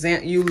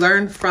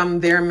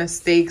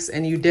mistakes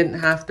and you didn't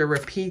have to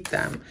repeat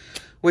them.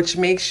 which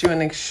makes you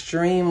an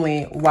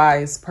extremely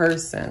wise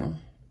person.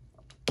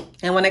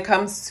 And when it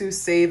comes to,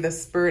 say, the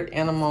spirit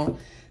animal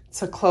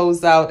to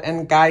close out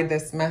and guide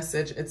this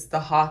message, it's the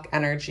hawk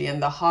energy.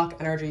 And the hawk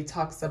energy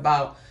talks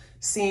about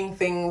seeing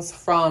things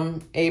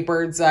from a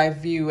bird's eye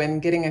view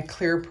and getting a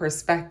clear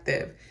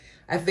perspective.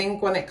 I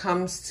think when it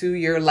comes to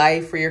your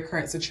life or your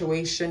current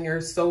situation, you're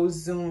so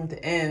zoomed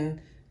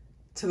in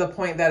to the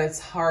point that it's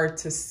hard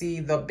to see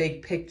the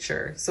big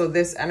picture. So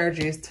this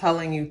energy is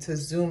telling you to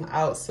zoom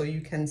out so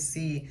you can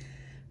see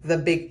the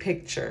big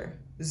picture.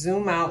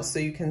 Zoom out so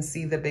you can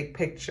see the big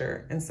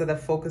picture instead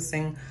of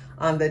focusing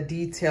on the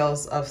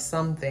details of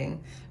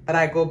something. But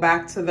I go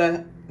back to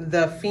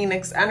the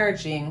Phoenix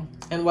energy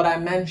and what I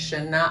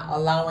mentioned, not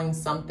allowing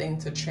something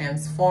to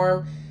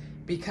transform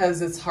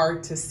because it's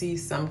hard to see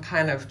some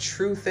kind of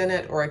truth in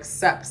it or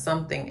accept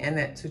something in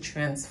it to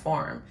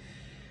transform.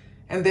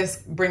 And this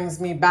brings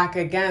me back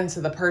again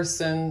to the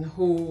person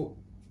who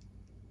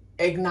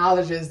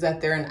acknowledges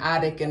that they're an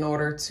addict in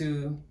order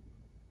to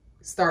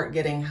start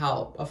getting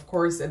help. Of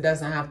course, it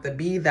doesn't have to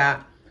be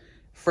that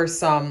for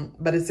some,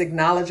 but it's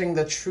acknowledging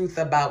the truth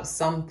about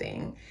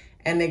something.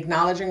 And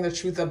acknowledging the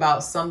truth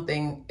about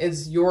something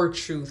is your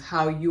truth,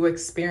 how you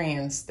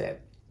experienced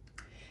it.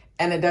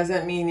 And it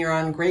doesn't mean you're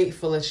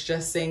ungrateful. It's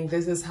just saying,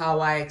 this is how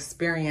I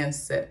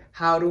experienced it.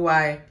 How do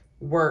I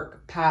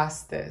work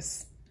past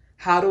this?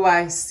 How do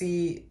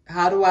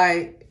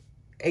I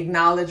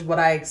acknowledge what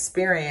I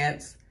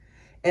experienced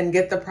and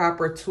get the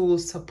proper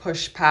tools to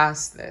push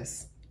past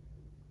this?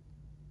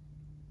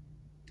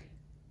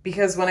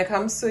 Because when it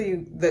comes to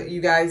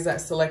you guys that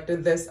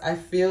selected this, I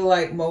feel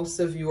like most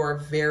of you are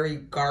very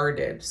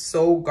guarded,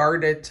 so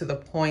guarded to the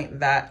point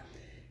that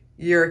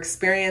your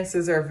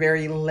experiences are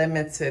very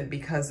limited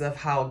because of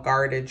how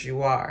guarded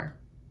you are.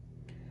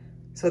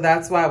 So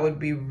that's why it would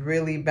be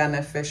really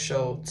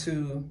beneficial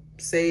to,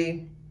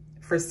 say,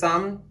 for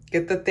some,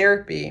 get the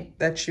therapy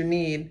that you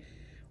need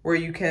where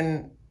you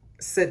can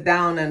sit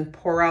down and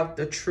pour out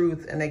the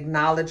truth and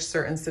acknowledge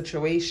certain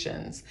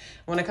situations.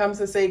 When it comes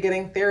to, say,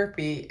 getting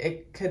therapy,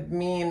 it could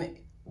mean,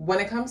 when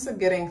it comes to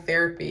getting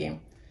therapy,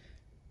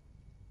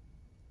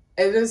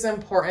 it is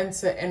important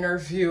to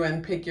interview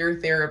and pick your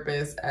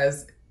therapist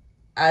as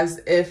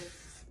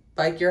if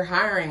like you're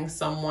hiring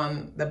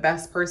someone, the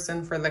best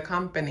person for the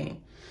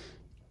company.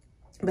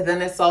 But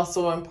then it's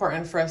also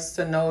important for us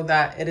to know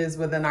that it is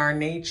within our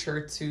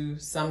nature to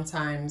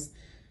sometimes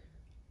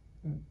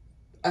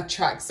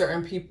attract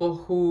certain people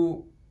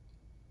who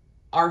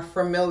are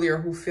familiar,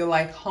 who feel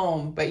like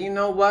home. But you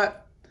know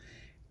what?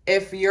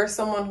 If you're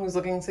someone who's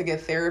looking to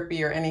get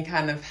therapy or any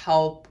kind of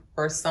help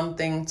or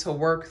something to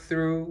work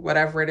through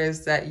whatever it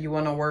is that you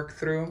want to work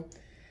through,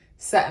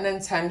 set an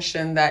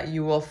intention that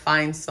you will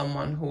find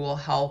someone who will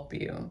help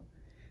you.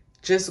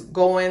 Just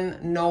go in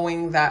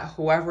knowing that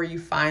whoever you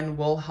find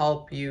will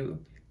help you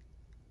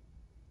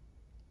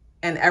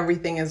and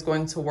everything is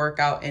going to work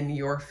out in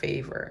your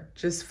favor.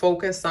 Just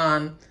focus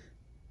on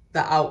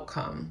the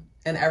outcome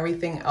and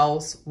everything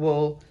else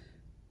will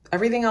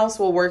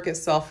work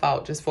itself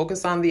out. Just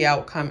focus on the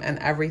outcome and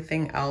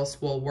everything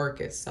else will work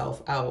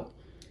itself out.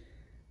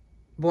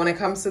 But when it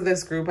comes to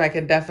this group, I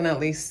could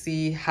definitely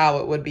see how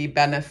it would be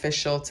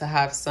beneficial to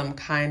have some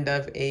kind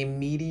of a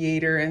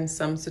mediator in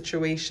some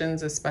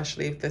situations,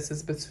 especially if this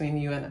is between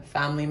you and a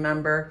family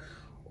member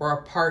or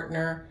a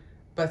partner,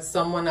 but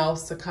someone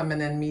else to come in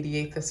and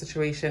mediate the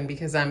situation,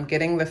 because I'm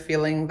getting the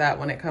feeling that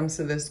when it comes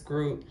to this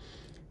group,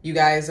 you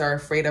guys are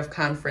afraid of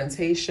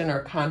confrontation, or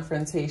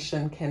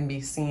confrontation can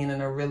be seen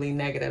in a really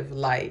negative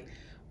light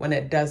when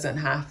it doesn't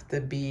have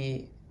to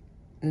be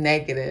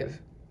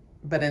negative,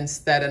 but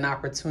instead an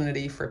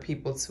opportunity for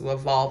people to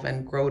evolve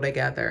and grow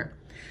together.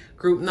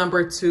 Group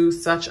number 2,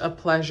 such a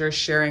pleasure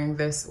sharing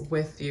this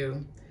with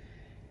you.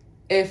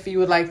 If you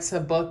would like to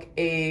book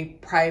a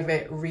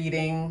private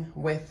reading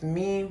with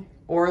me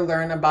or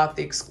learn about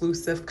the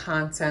exclusive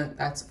content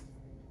that's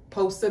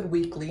posted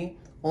weekly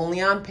only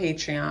on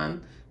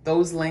Patreon,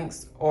 those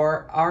links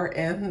are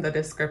in the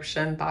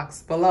description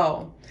box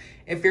below.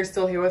 If you're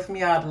still here with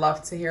me, I'd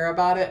love to hear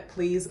about it.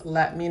 Please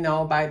let me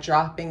know by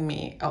dropping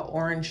me an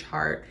orange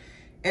heart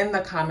in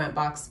the comment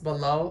box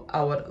below.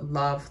 I would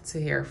love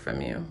to hear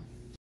from you.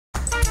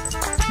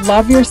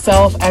 Love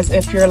yourself as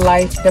if your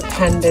life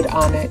depended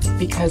on it,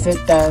 because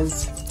it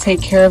does. Take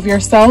care of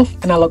yourself,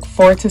 and I look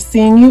forward to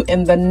seeing you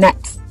in the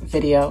next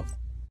video.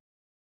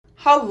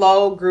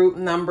 Hello, group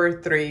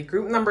number 3.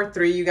 Group number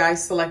 3, you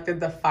guys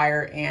selected the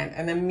fire ant,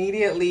 and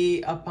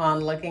immediately upon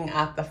looking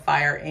at the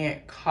fire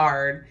ant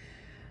card,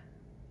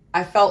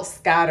 I felt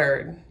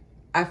scattered.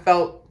 I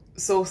felt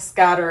so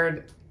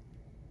scattered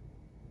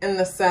in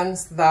the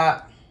sense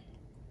that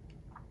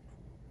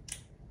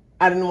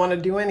I didn't want to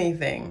do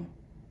anything.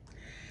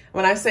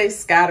 When I say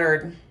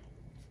scattered,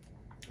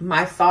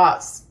 my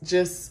thoughts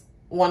just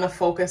want to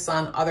focus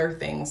on other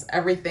things,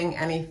 everything,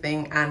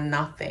 anything, and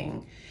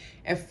nothing.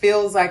 It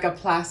feels like a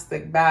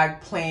plastic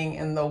bag playing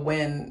in the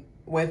wind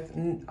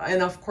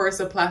and of course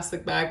a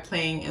plastic bag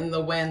playing in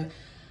the wind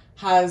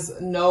has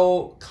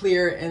no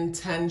clear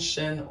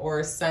intention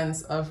or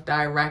sense of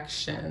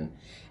direction.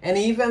 And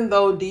even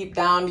though deep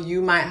down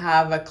you might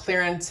have a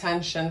clear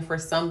intention for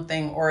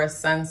something or a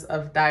sense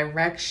of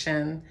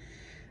direction,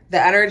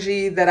 the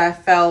energy that I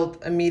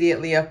felt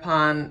immediately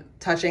upon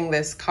touching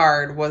this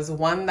card was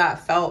one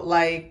that felt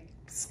like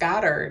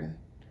scattered,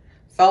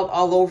 felt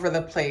all over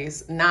the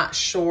place, not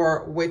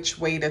sure which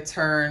way to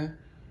turn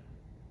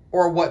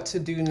or what to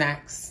do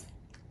next.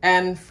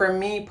 And for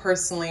me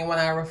personally, when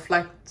I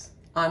reflect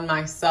on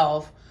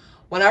myself,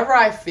 whenever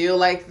I feel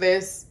like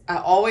this, I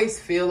always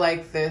feel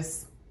like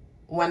this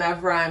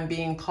whenever I'm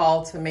being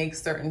called to make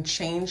certain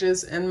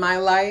changes in my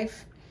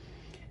life.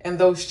 And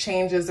those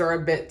changes are a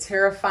bit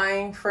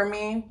terrifying for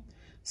me.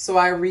 So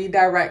I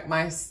redirect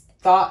my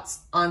thoughts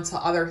onto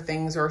other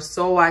things, or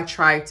so I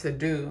try to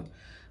do.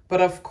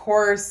 But of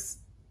course,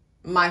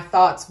 my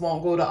thoughts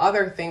won't go to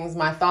other things.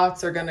 My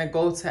thoughts are going to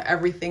go to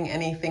everything,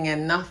 anything,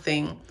 and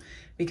nothing.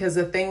 Because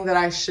the thing that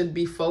I should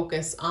be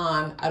focused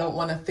on, I don't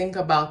want to think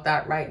about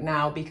that right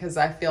now, because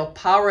I feel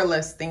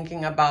powerless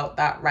thinking about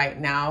that right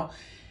now.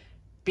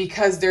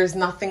 Because there's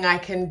nothing I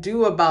can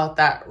do about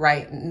that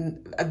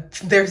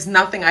there's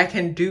nothing I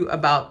can do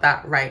about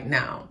that right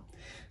now.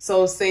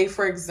 So say,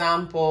 for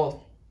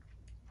example,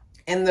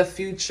 in the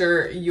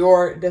future,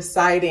 you're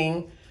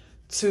deciding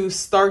to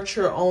start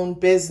your own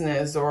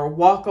business or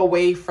walk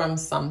away from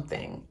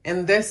something.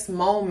 In this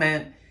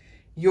moment,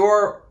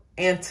 you're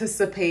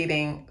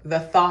anticipating the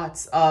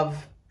thoughts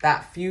of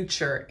that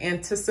future,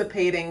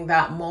 anticipating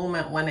that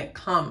moment when it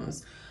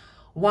comes,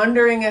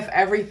 wondering if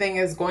everything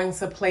is going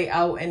to play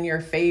out in your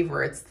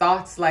favor. It's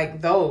thoughts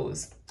like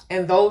those.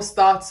 And those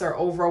thoughts are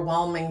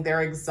overwhelming.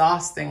 They're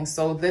exhausting.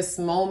 So this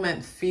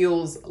moment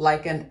feels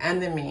like an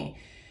enemy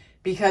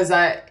because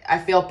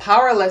I feel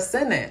powerless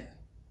in it,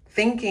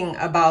 thinking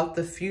about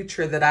the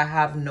future that I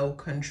have no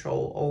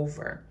control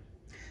over.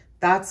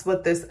 That's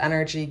what this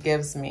energy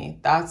gives me.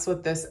 That's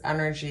what this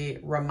energy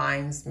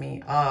reminds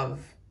me of.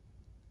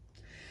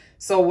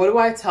 So what do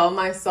I tell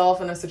myself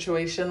in a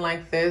situation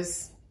like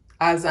this?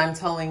 As I'm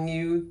telling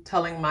you,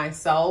 telling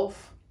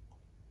myself,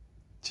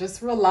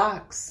 just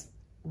relax.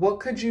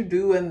 What could you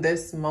do in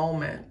this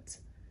moment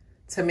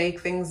to make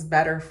things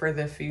better for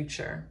the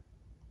future?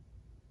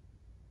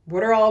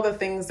 What are all the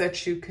things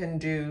that you can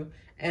do,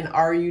 and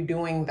are you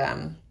doing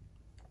them?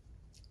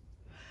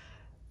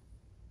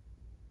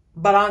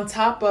 But on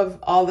top of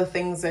all the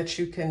things that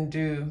you can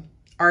do,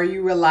 are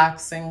you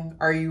relaxing?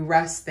 Are you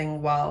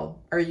resting well?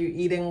 Are you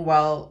eating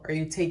well? Are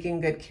you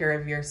taking good care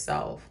of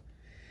yourself?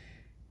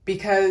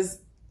 Because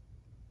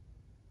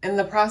in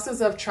the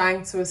process of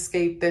trying to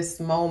escape this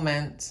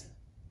moment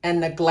and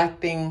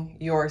neglecting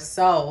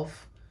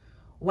yourself,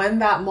 when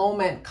that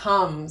moment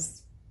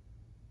comes,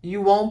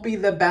 you won't be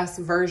the best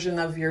version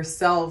of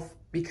yourself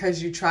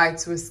because you tried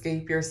to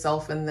escape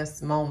yourself in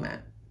this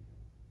moment.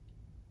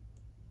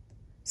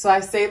 So I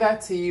say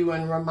that to you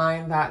and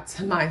remind that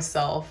to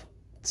myself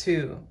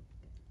too.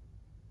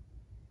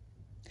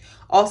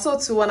 Also,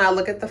 too, when I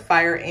look at the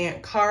Fire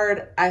Ant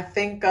card, I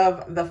think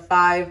of the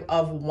 5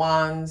 of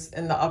Wands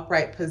in the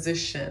upright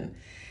position.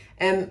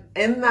 And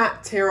in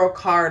that tarot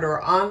card,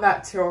 or on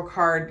that tarot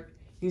card,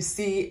 you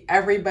see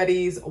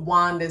everybody's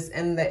wand is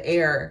in the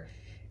air.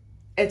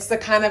 It's the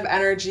kind of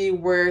energy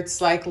where it's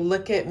like,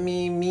 look at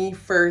me, me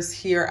first,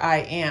 here I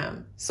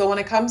am. So when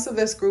it comes to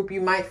this group,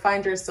 you might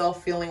find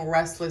yourself feeling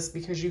restless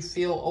because you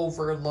feel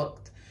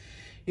overlooked.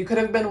 You could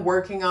have been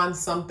working on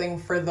something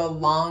for the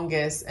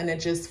longest and it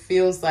just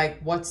feels like,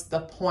 what's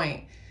the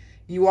point?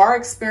 You are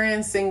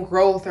experiencing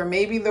growth, or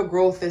maybe the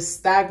growth is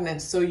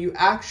stagnant. So you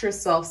ask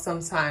yourself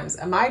sometimes,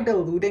 am I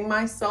deluding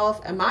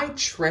myself? Am I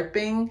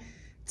tripping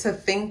to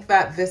think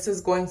that this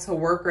is going to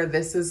work or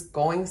this is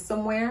going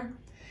somewhere?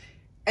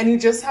 And you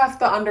just have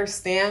to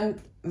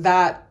understand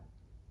that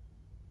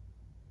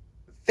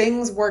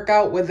things work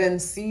out within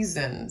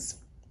seasons.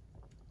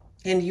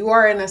 And you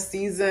are in a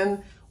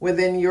season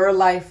within your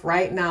life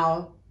right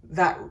now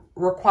that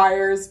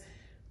requires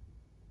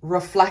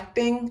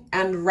reflecting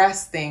and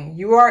resting.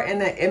 You are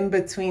in an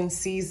in-between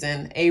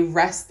season, a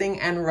resting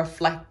and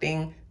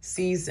reflecting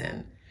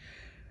season.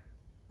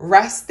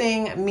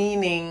 Resting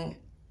meaning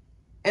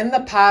in the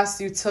past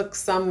you took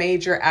some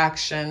major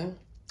action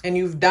and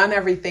you've done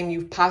everything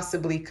you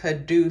possibly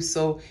could do.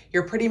 So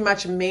you're pretty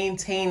much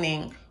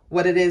maintaining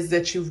what it is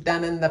that you've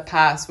done in the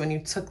past when you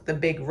took the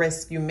big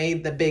risk, you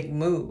made the big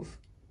move.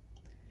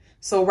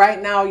 So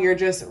right now you're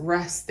just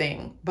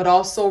resting, but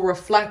also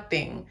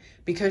reflecting,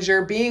 because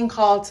you're being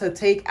called to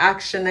take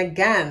action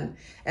again.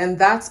 And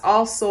that's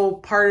also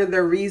part of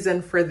the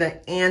reason for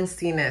the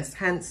antsiness,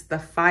 hence the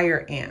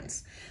fire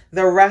ants,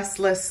 the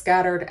restless,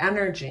 scattered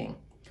energy.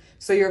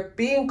 So you're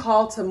being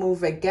called to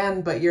move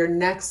again, but your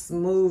next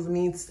move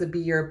needs to be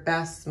your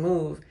best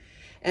move.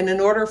 And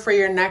in order for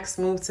your next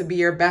move to be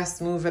your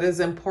best move, it is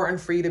important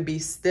for you to be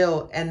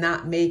still and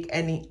not make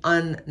any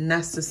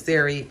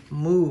unnecessary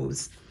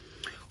moves,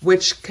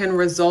 which can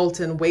result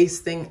in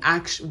wasting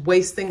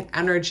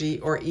energy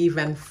or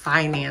even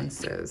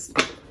finances.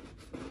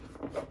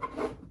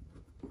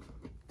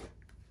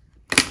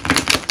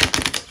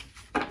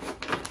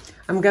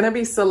 I'm going to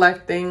be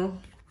selecting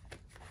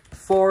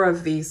 4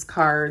 of these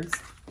cards.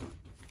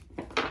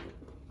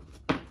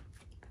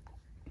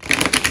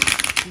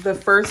 The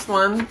first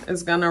one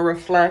is going to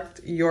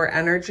reflect your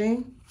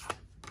energy.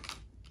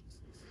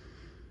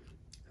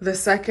 The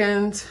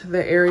second,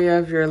 the area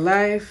of your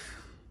life.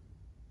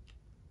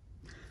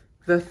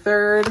 The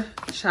third,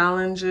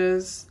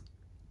 challenges.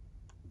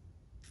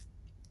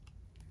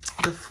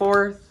 The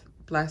fourth,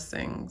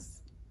 blessings.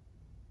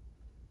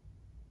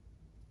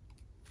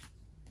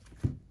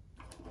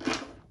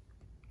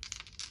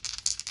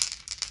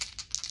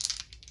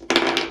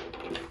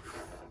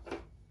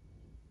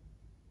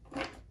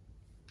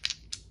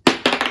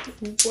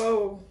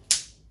 Whoa.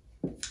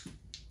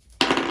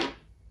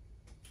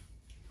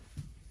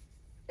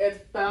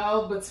 It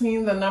fell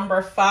between the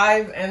number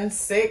 5 and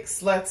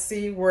 6. Let's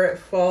see where it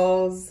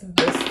falls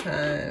this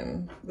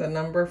time. The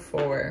number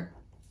 4.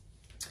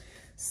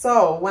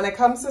 So when it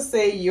comes to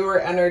say your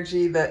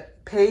energy, the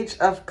Page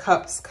of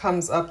Cups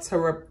comes up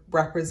to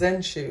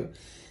represent you.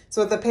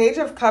 So with the Page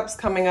of Cups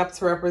coming up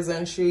to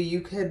represent you,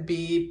 you could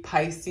be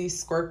Pisces,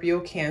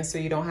 Scorpio, Cancer.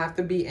 You don't have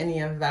to be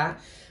any of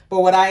that. But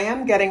what I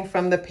am getting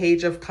from the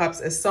Page of Cups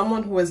is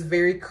someone who is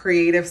very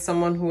creative,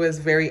 someone who is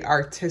very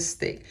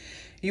artistic.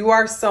 You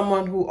are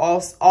someone who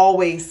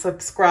always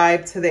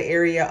subscribe to the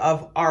area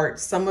of art.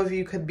 Some of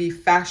you could be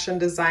fashion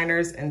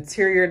designers,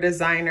 interior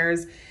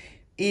designers,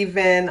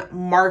 even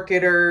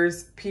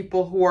marketers,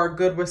 people who are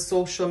good with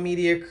social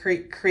media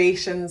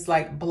creations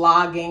like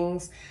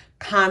bloggings,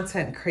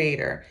 content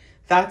creator.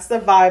 That's the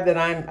vibe that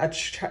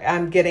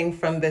I'm getting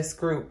from this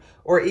group.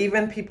 Or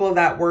even people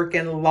that work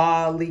in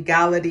law,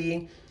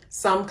 legality,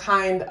 some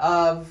kind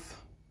of,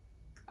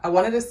 I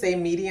wanted to say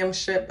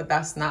mediumship, but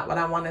that's not what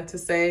I wanted to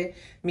say.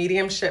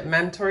 Mediumship,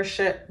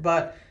 mentorship,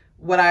 but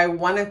what I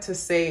wanted to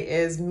say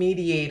is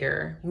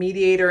mediator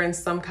in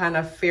some kind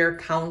of fair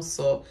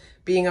counsel,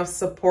 being of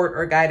support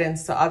or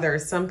guidance to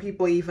others. Some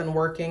people even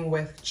working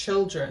with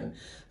children.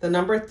 The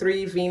number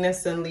 3,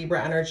 Venus and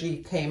Libra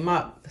energy came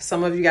up.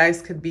 Some of you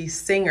guys could be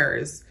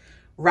singers,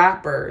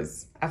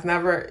 rappers.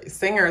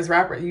 Singers,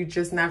 rappers, you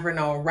just never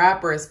know.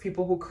 Rappers,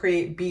 people who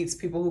create beats,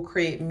 people who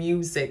create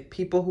music,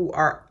 people who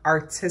are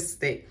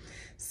artistic,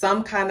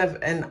 some kind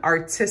of an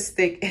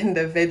artistic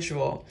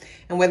individual.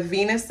 And with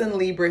Venus and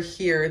Libra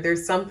here,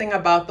 there's something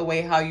about the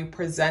way how you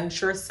present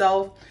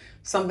yourself,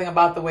 something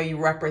about the way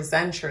you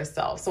represent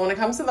yourself. So when it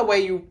comes to the way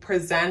you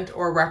present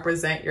or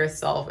represent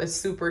yourself, it's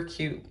super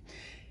cute.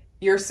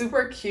 You're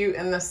super cute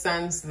in the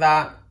sense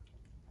that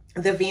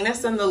the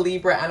Venus and the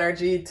Libra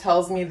energy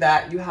tells me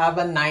that you have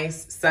a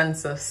nice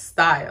sense of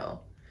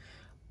style.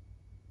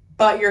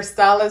 But your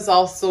style is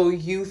also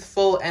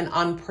youthful and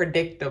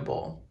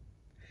unpredictable.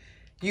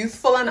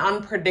 Youthful and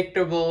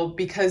unpredictable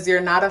because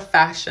you're not a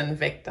fashion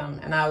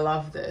victim. And I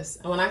love this.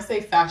 And when I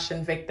say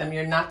fashion victim,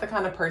 you're not the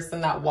kind of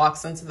person that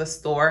walks into the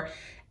store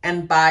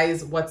and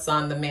buys what's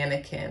on the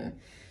mannequin.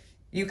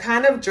 You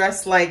kind of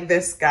dress like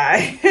this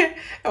guy. And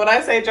when I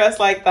say dress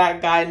like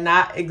that guy,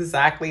 not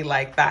exactly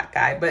like that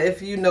guy. But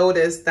if you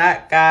notice,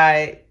 that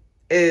guy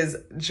is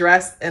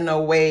dressed in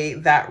a way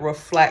that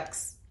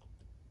reflects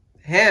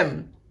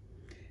him.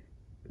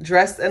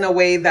 Dressed in a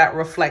way that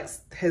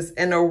reflects his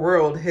inner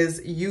world, his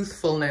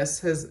youthfulness,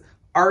 his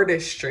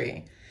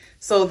artistry.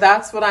 So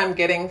that's what I'm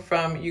getting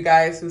from you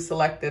guys who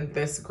selected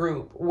this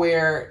group,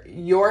 where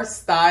your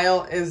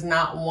style is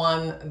not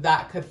one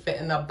that could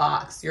fit in a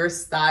box. Your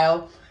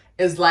style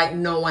is like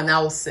no one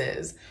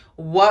else's.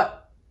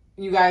 What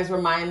you guys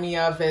remind me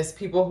of is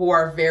people who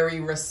are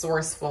very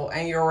resourceful,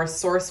 and your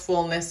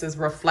resourcefulness is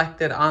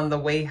reflected on the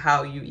way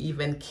how you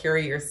even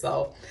carry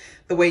yourself,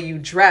 the way you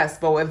dress.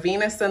 But with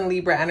Venus and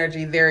Libra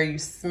energy there, you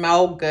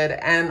smell good.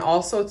 And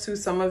also too,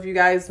 some of you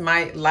guys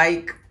might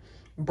like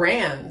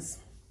brands.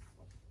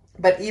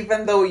 But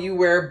even though you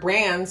wear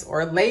brands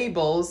or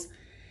labels,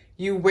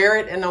 you wear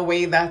it in a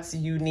way that's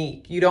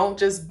unique. You don't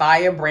just buy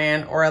a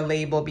brand or a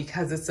label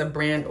because it's a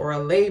brand or a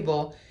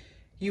label.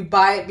 You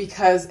buy it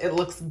because it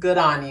looks good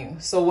on you.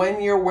 So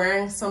when you're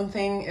wearing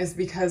something, is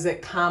because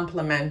it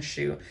compliments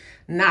you,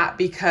 not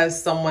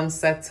because someone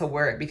said to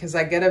wear it. Because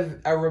I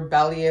get a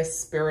rebellious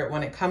spirit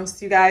when it comes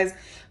to you guys.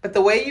 But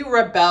the way you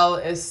rebel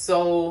is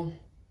so,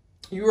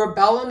 you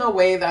rebel in a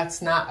way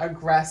that's not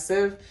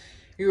aggressive.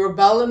 You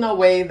rebel in a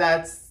way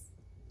that's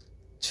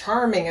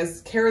charming,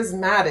 is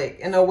charismatic,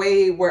 in a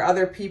way where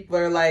other people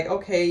are like,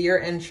 okay, you're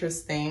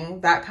interesting,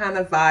 that kind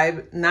of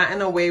vibe. Not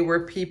in a way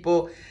where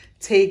people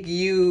take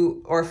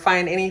you or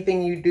find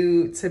anything you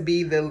do to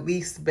be the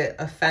least bit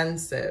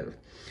offensive.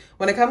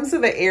 When it comes to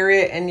the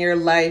area in your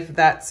life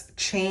that's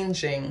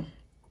changing,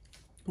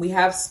 we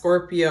have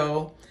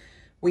Scorpio,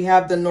 we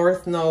have the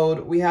North Node,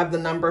 we have the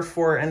number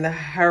 4 and the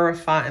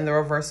Hierophant in the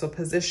reversal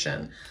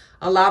position.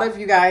 A lot of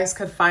you guys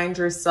could find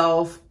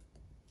yourself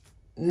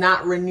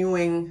not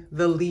renewing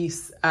the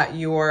lease at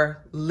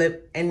your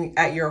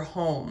at your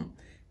home,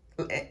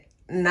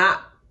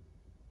 not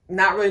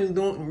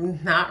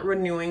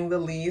renewing the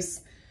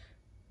lease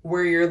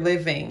where you're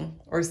living.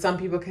 Or some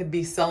people could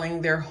be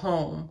selling their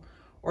home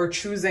or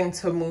choosing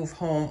to move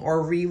home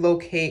or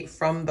relocate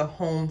from the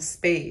home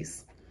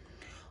space.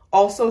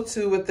 Also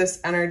too, with this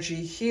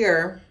energy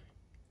here,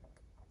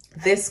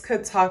 this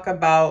could talk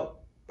about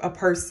a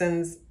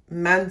person's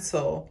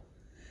mental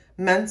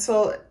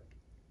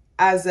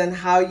as in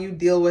how you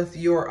deal with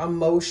your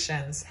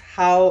emotions,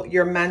 how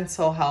your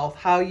mental health,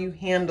 how you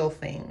handle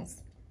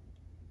things.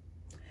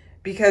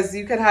 Because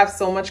you could have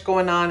so much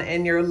going on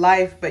in your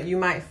life, but you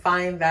might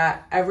find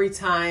that every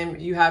time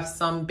you have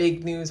some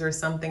big news or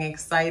something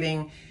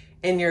exciting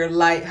in your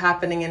life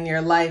happening in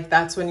your life,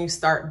 that's when you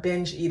start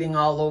binge eating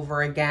all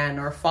over again,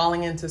 or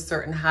falling into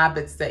certain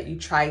habits that you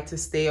try to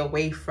stay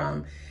away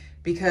from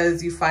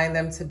because you find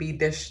them to be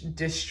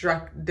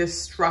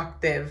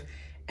destructive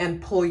and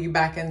pull you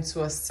back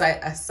into a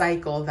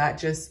cycle that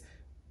just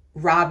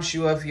robs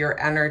you of your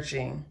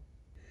energy.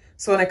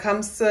 So when it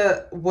comes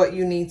to what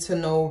you need to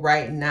know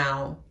right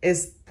now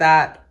is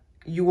that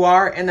you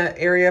are in an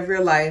area of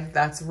your life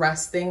that's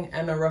resting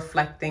and a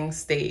reflecting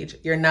stage.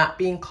 You're not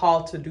being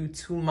called to do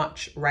too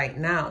much right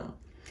now.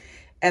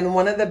 And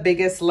one of the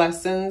biggest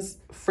lessons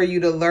for you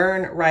to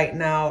learn right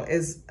now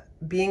is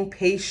being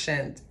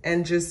patient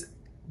and just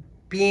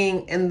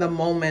being in the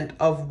moment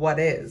of what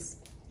is.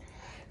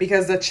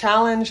 Because the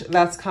challenge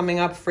that's coming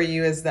up for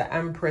you is the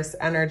Empress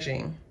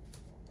energy.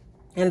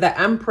 And the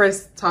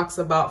Empress talks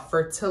about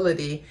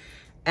fertility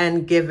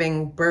and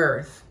giving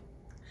birth.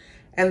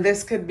 And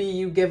this could be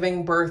you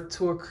giving birth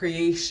to a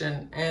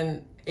creation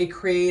and a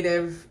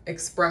creative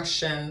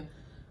expression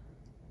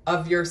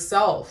of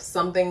yourself,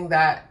 something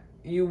that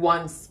you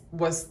once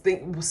was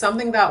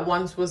something that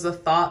once was a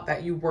thought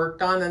that you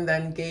worked on and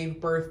then gave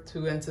birth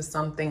to into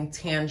something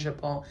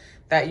tangible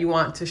that you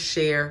want to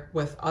share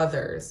with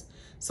others.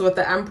 So with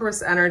the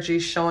Empress energy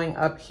showing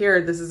up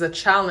here, this is a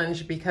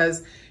challenge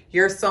because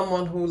you're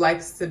someone who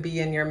likes to be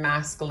in your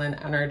masculine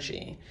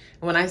energy.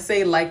 When I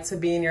say like to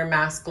be in your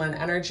masculine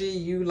energy,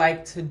 you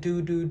like to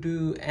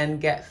do and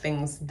get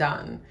things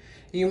done.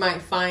 You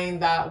might find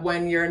that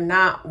when you're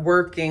not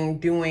working,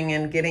 doing,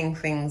 and getting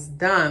things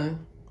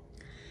done,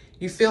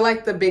 you feel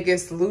like the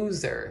biggest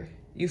loser.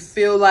 You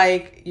feel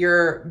like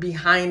you're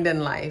behind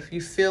in life.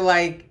 You feel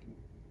like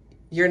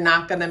you're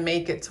not going to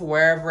make it to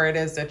wherever it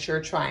is that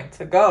you're trying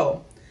to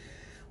go.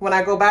 When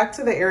I go back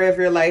to the area of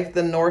your life,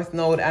 the North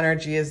Node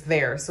energy is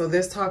there. So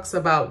this talks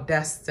about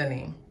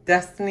destiny.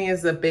 Destiny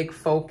is a big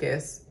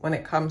focus when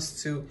it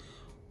comes to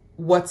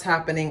what's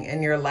happening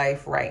in your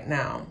life right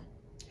now.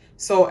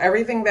 So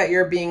everything that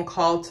you're being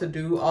called to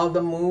do, all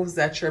the moves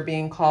that you're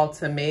being called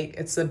to make,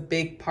 it's a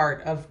big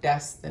part of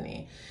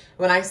destiny.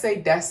 When I say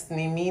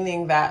destiny,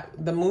 meaning that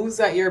the moves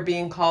that you're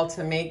being called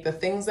to make, the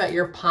things that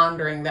you're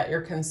pondering, that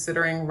you're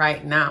considering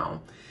right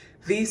now,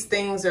 these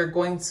things are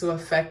going to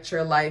affect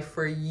your life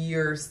for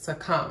years to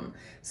come.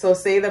 So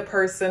say the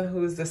person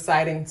who's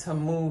deciding to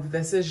move,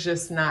 this is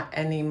just not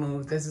any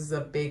move. This is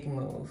a big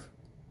move.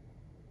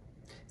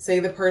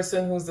 Say the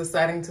person who's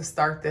deciding to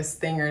start this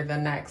thing or the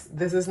next,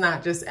 this is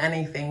not just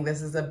anything.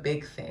 This is a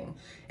big thing.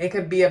 It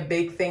could be a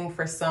big thing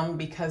for some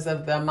because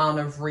of the amount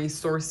of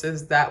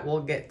resources that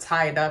will get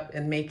tied up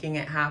in making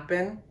it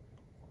happen,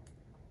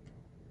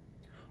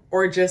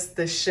 or just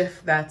the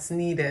shift that's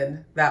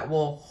needed that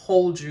will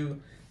hold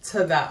you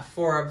to that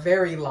for a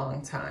very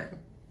long time.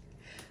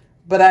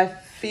 But I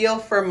feel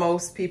for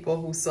most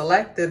people who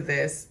selected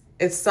this,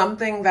 it's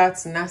something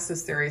that's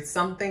necessary. It's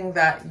something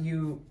that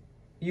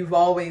you've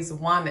always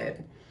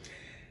wanted.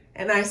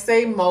 And I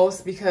say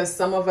most because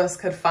some of us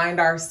could find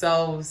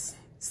ourselves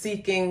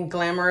seeking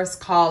glamorous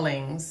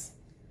callings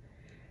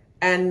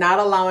and not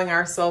allowing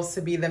ourselves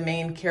to be the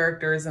main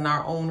characters in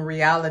our own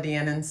reality,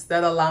 and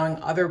instead allowing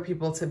other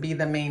people to be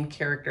the main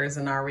characters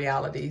in our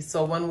reality.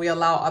 So when we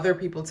allow other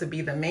people to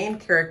be the main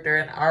character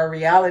in our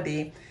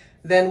reality,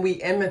 then we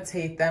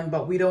imitate them,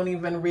 but we don't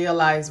even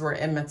realize we're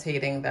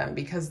imitating them,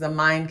 because the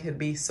mind could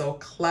be so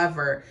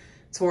clever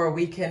to where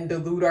we can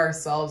delude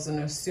ourselves and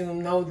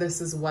assume, no,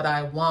 this is what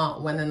I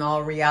want, when in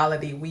all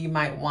reality, we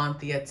might want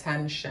the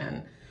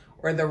attention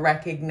or the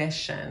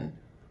recognition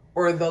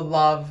or the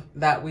love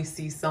that we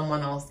see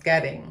someone else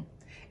getting.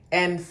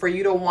 And for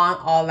you to want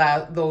all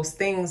those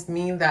things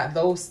mean that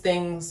those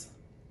things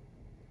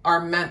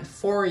are meant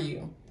for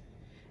you.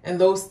 And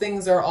those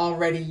things are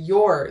already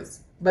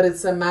yours. But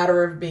it's a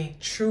matter of being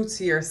true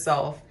to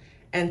yourself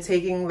and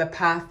taking the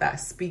path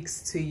that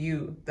speaks to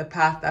you, the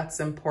path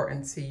that's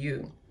important to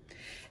you.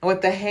 And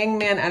with the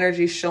Hangman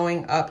energy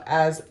showing up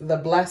as the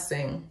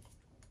blessing,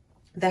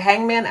 the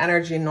Hangman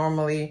energy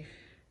normally,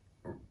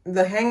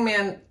 the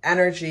Hangman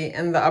energy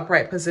in the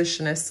upright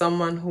position is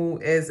someone who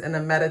is in a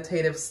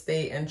meditative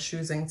state and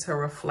choosing to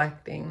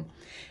reflecting.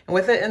 And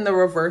with it in the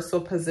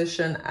reversal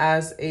position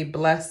as a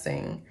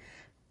blessing,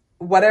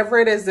 whatever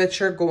it is that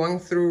you're going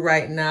through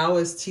right now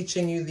is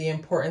teaching you the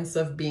importance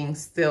of being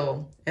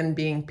still and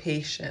being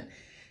patient.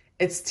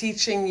 It's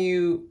teaching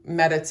you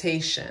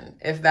meditation.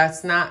 If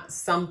that's not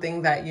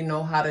something that you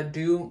know how to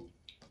do,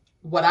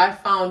 what I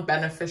found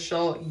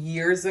beneficial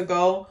years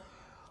ago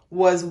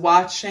was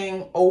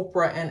watching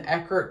Oprah and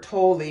Eckhart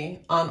Tolle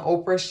on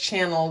Oprah's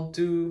channel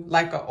do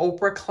like an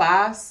Oprah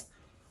class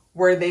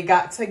where they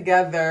got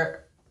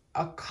together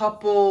a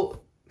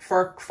couple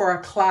for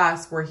a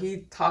class where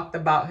he talked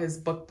about his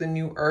book, The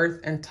New Earth,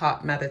 and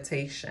taught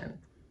meditation.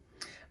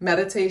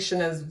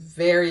 Meditation is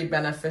very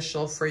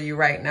beneficial for you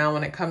right now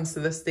when it comes to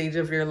the stage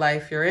of your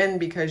life you're in,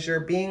 because you're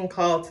being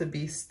called to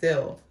be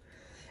still.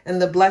 And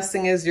the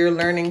blessing is you're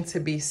learning to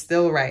be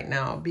still right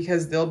now,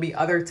 because there'll be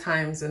other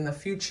times in the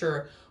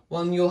future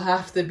when you'll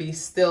have to be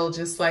still,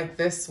 just like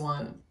this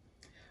one.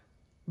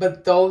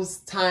 But those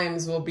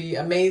times will be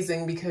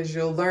amazing because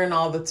you'll learn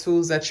all the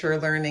tools that you're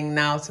learning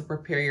now to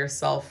prepare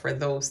yourself for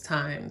those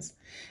times.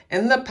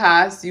 In the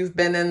past, you've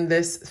been in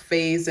this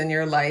phase in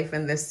your life,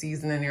 in this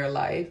season in your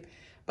life,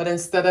 but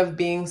instead of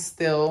being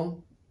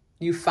still,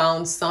 you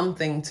found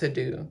something to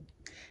do.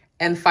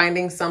 And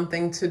finding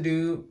something to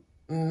do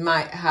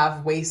might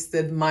have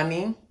wasted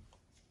money,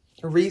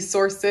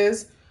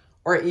 resources,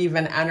 or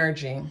even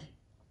energy.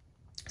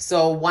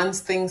 So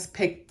once things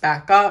picked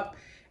back up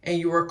and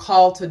you were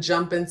called to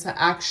jump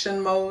into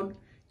action mode,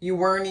 you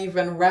weren't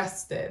even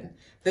rested.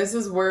 This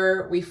is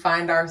where we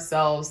find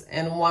ourselves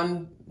in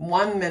one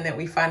minute.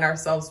 We find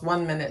ourselves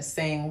 1 minute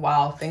saying,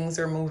 wow, things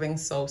are moving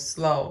so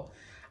slow.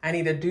 I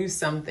need to do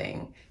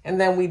something. And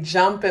then we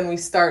jump and we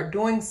start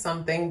doing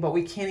something, but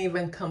we can't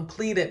even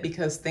complete it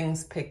because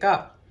things pick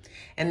up.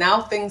 And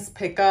now things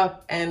pick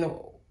up and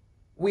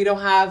we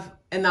don't have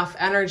enough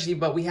energy,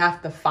 but we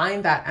have to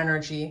find that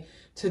energy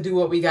to do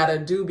what we got to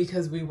do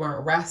because we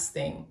weren't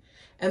resting.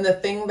 And the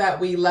thing that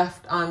we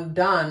left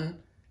undone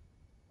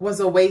was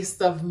a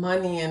waste of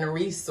money and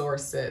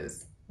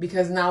resources,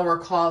 because now we're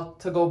called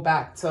to go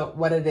back to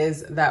what it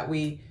is that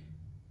we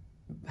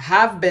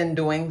have been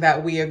doing,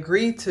 that we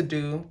agreed to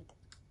do,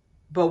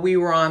 but we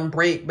were on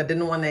break, but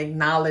didn't want to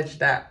acknowledge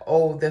that,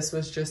 oh, this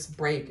was just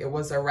break. It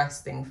was a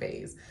resting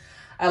phase.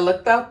 I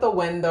looked out the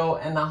window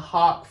and a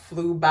hawk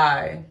flew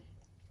by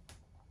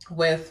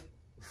with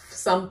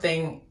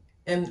something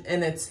in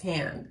its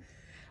hand.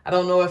 I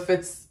don't know if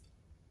it's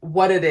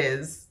what it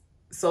is.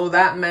 So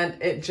that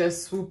meant it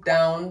just swooped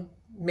down,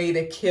 made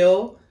a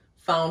kill,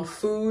 found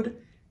food,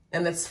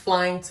 and it's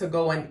flying to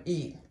go and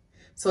eat.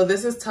 So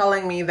this is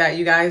telling me that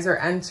you guys are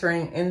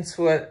entering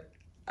into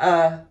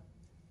a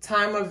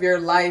time of your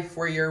life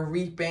where you're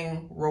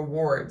reaping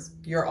rewards.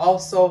 You're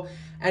also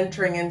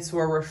entering into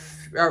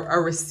a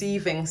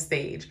receiving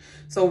stage.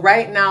 So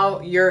right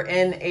now you're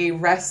in a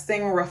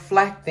resting,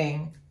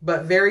 reflecting,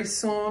 but very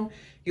soon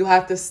you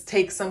have to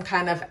take some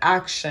kind of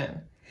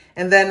action.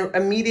 And then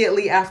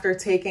immediately after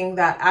taking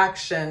that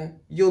action,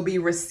 you'll be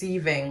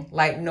receiving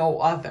like no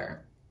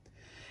other.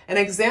 An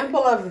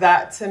example of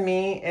that to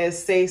me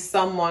is, say,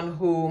 someone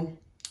who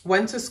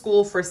went to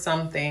school for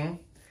something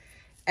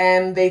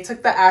and they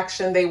took the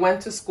action, they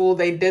went to school,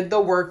 they did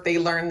the work, they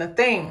learned the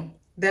thing.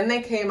 Then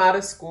they came out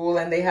of school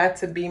and they had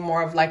to be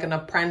more of like an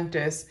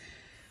apprentice,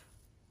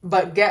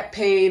 but get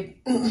paid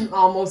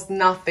almost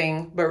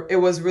nothing, but it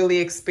was really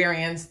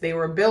experience they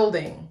were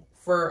building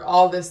for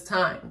all this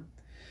time.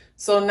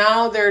 So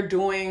now they're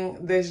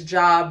doing this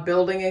job,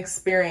 building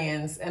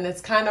experience, and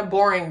it's kind of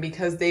boring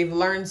because they've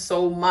learned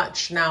so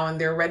much now and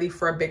they're ready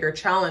for a bigger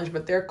challenge,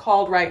 but they're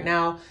called right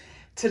now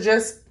to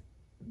just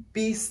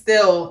be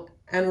still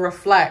and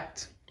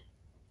reflect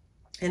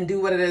and do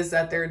what it is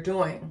that they're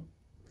doing.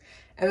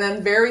 And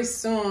then very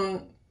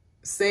soon,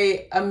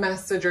 say a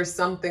message or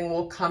something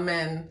will come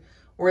in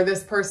where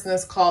this person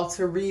is called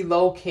to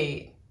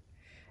relocate.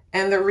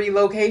 And the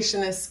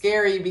relocation is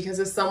scary because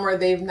it's somewhere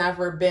they've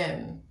never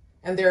been.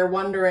 And they're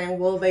wondering,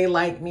 will they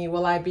like me?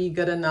 Will I be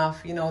good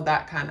enough? You know,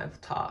 that kind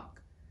of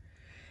talk.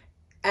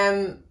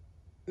 And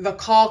the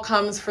call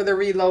comes for the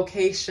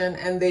relocation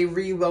and they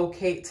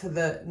relocate to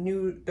the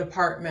new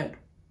department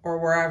or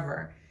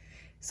wherever.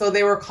 So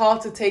they were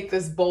called to take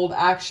this bold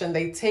action.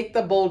 They take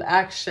the bold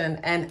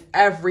action and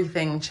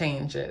everything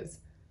changes.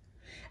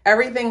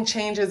 Everything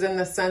changes in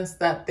the sense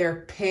that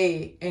their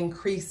pay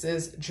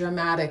increases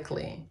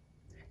dramatically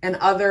and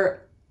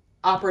other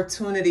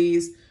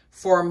opportunities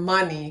for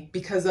money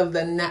because of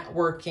the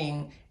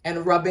networking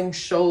and rubbing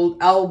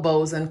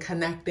elbows and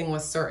connecting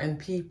with certain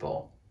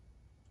people.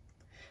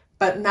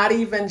 But not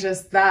even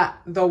just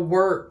that, the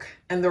work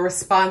and the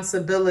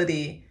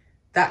responsibility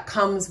that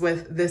comes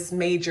with this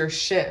major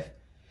shift.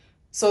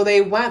 So they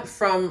went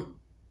from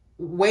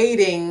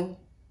waiting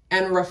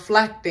and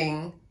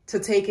reflecting to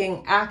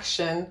taking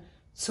action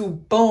to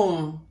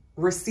boom,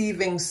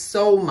 receiving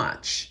so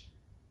much.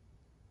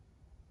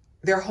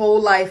 Their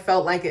whole life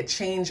felt like it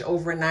changed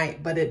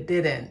overnight, but it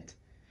didn't.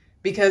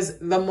 Because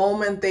the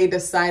moment they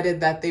decided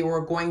that they were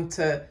going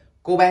to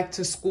go back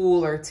to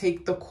school or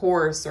take the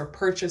course or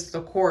purchase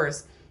the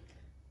course,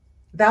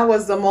 that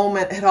was the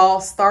moment it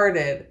all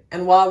started.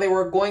 And while they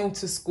were going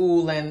to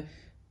school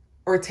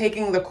or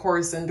taking the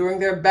course and doing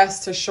their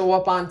best to show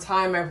up on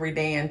time every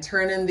day and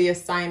turn in the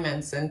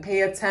assignments and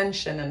pay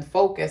attention and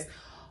focus,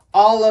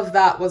 all of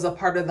that was a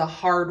part of the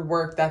hard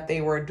work that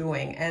they were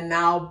doing. And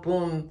now,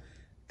 boom,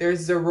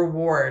 there's the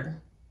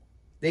reward.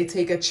 They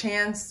take a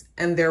chance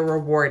and they're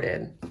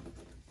rewarded.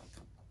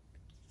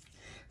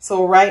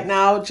 So right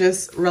now,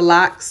 just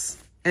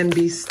relax and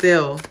be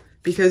still,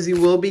 because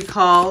you will be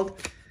called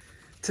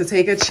to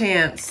take a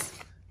chance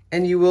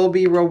and you will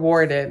be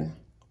rewarded.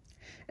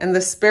 And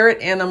the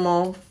spirit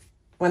animal,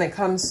 when it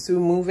comes to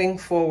moving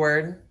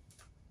forward,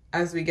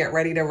 as we get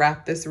ready to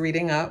wrap this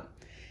reading up,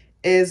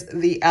 is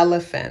the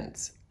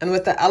elephant. And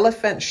with the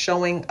elephant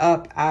showing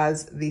up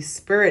as the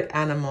spirit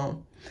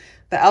animal,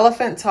 the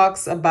elephant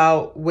talks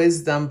about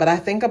wisdom, but I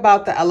think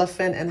about the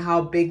elephant and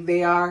how big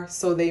they are,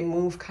 so they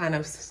move kind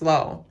of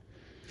slow.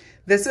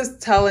 This is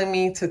telling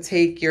me to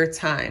take your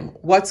time.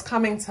 What's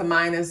coming to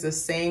mind is the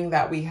saying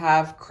that we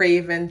have,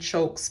 craven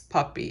chokes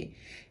puppy,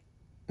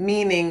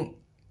 meaning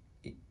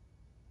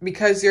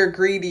because you're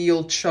greedy,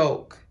 you'll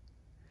choke.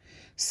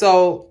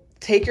 So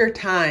take your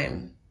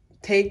time,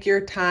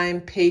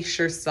 pace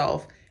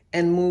yourself,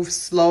 and move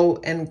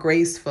slow and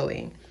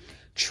gracefully.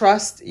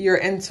 Trust your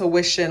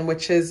intuition,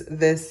 which is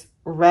this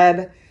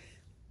red,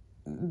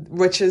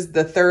 which is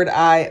the third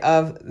eye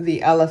of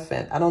the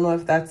elephant. I don't know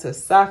if that's a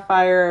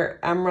sapphire,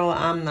 emerald.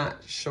 I'm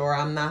not sure.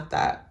 I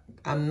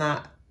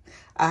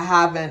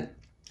haven't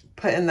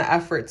put in the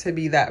effort to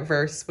be that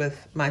versed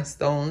with my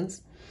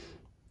stones.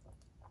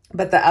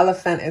 But the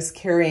elephant is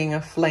carrying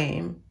a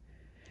flame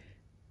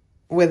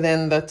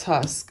within the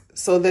tusk.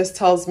 So this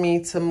tells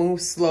me to move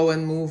slow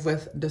and move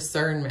with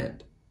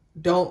discernment.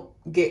 Don't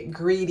get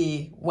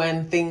greedy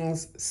when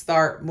things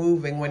start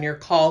moving, when you're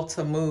called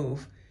to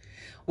move.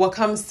 What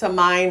comes to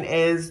mind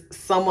is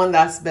someone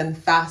that's been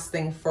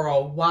fasting for a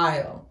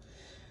while.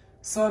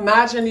 So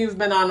imagine you've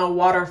been on a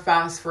water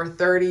fast for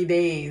 30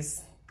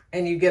 days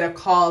and you get a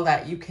call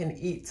that you can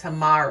eat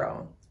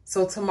tomorrow.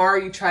 So tomorrow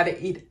you try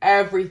to eat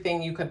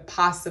everything you could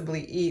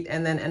possibly eat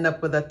and then end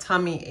up with a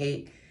tummy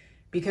ache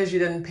because you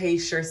didn't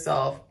pace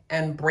yourself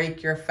and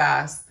break your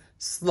fast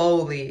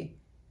slowly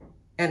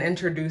and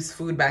introduce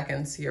food back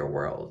into your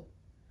world.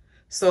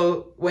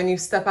 So when you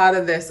step out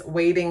of this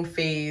waiting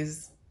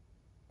phase,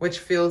 which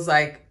feels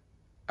like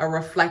a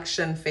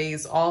reflection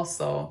phase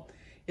also,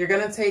 you're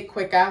going to take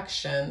quick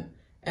action,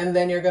 and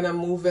then you're going to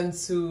move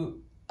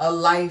into a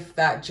life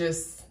that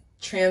just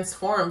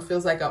transforms,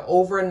 feels like an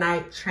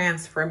overnight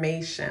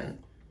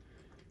transformation.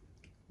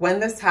 When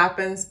this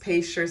happens,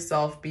 pace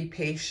yourself, be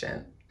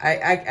patient.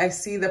 I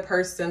see the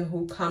person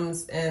who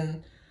comes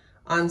in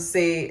on,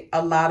 say,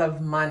 a lot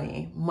of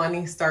money.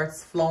 Money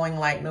starts flowing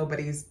like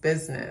nobody's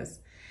business.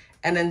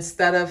 And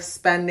instead of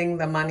spending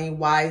the money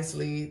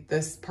wisely,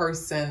 this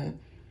person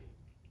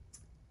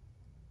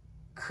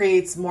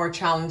creates more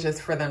challenges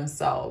for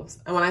themselves.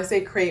 And when I say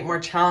create more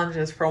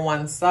challenges for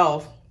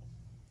oneself,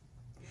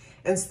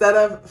 instead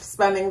of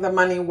spending the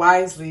money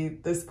wisely,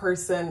 this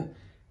person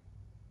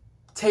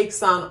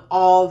takes on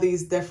all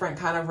these different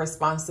kind of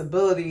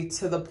responsibility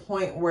to the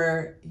point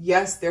where,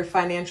 yes, their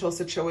financial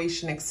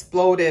situation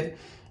exploded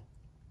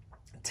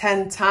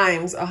 10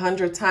 times,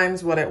 100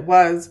 times what it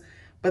was,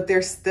 but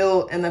they're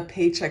still in a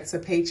paycheck to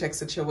paycheck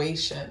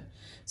situation.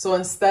 So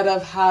instead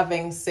of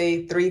having,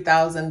 say,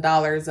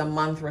 $3,000 a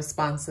month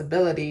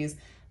responsibilities,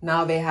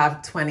 now they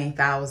have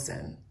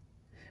 20,000.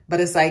 But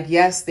it's like,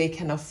 yes, they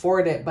can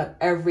afford it, but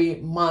every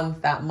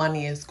month that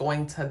money is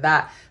going to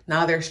that.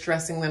 Now they're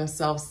stressing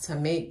themselves to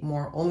make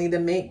more, only to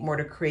make more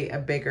to create a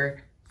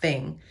bigger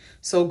thing.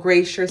 So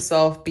grace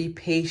yourself, be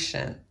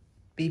patient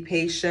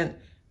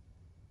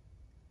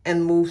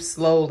and move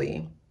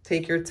slowly.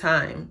 Take your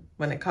time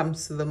when it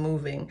comes to the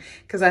moving.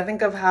 Because I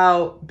think of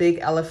how big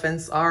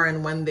elephants are,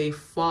 and when they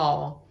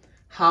fall,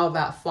 how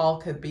that fall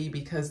could be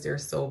because they're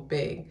so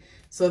big.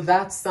 So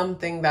that's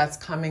something that's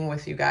coming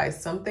with you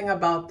guys. Something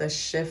about the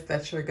shift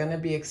that you're going to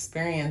be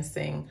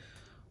experiencing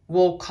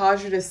will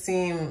cause you to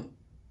seem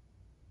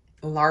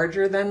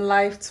larger than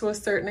life to a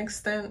certain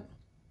extent.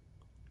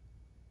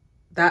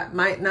 That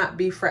might not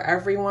be for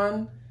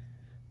everyone,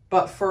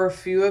 but for a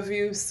few of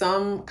you,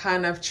 some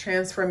kind of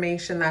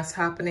transformation that's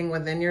happening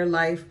within your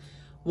life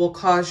will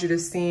cause you to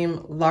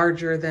seem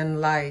larger than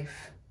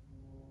life.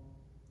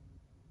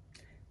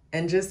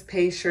 And just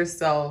pace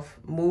yourself,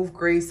 move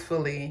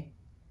gracefully,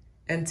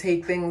 and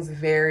take things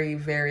very,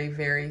 very,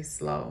 very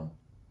slow.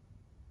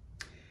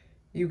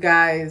 You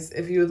guys,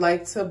 if you would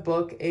like to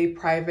book a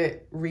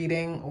private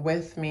reading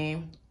with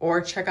me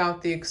or check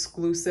out the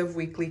exclusive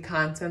weekly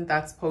content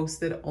that's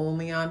posted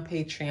only on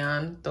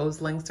Patreon,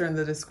 those links are in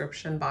the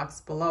description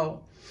box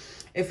below.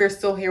 If you're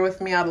still here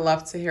with me, I'd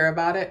love to hear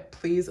about it.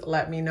 Please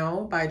let me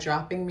know by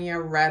dropping me a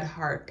red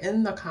heart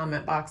in the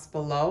comment box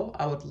below.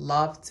 I would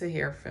love to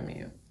hear from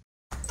you.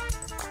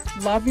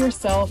 Love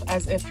yourself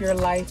as if your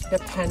life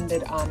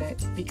depended on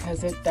it,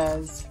 because it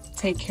does.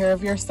 Take care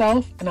of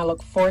yourself, and I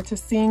look forward to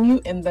seeing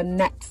you in the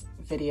next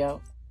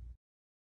video.